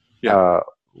 Yeah.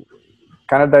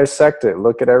 Kind of dissect it,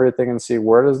 look at everything and see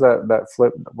where does that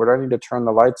flip, where do I need to turn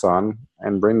the lights on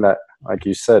and bring that, like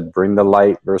you said, bring the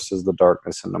light versus the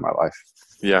darkness into my life.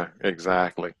 Yeah,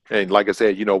 exactly. And like I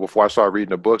said, before I started reading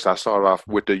the books, I started off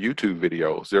with the YouTube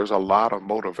videos. There's a lot of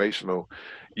motivational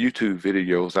YouTube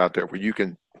videos out there where you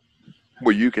can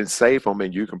save them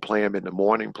and you can play them in the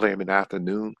morning, play them in the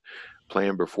afternoon, play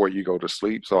them before you go to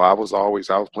sleep. So I was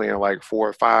playing like 4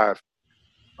 or 5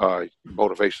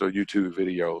 motivational YouTube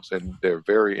videos, and they're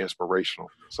very inspirational.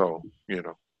 So,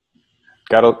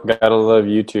 gotta love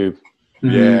YouTube.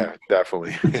 Yeah,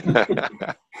 definitely.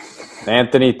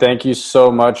 Anthony, thank you so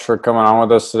much for coming on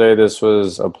with us today. This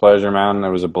was a pleasure, man. It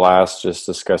was a blast just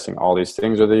discussing all these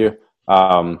things with you.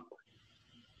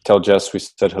 Tell Jess we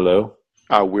said hello.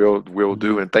 I will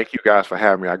do, and thank you guys for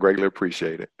having me. I greatly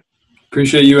appreciate it.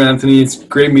 Appreciate you, Anthony. It's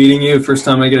great meeting you. First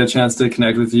time I get a chance to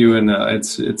connect with you, and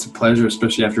it's a pleasure,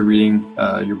 especially after reading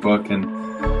your book. And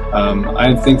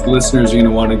I think the listeners are going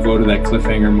to want to go to that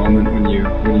cliffhanger moment when you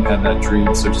had that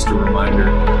dream. So just a reminder.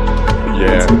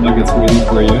 Yeah, nuggets waiting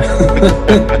for you.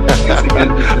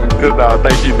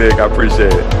 Thank you, Nick. I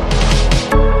appreciate it.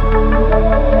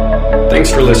 Thanks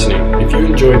for listening. If you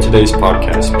enjoyed today's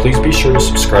podcast, please be sure to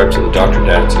subscribe to the Dr.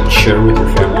 Dads and share with your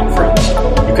family and friends.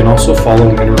 You can also follow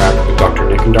and interact with Dr.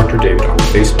 Nick and Dr. David on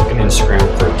Facebook and Instagram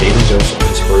for a daily dose of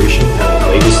inspiration,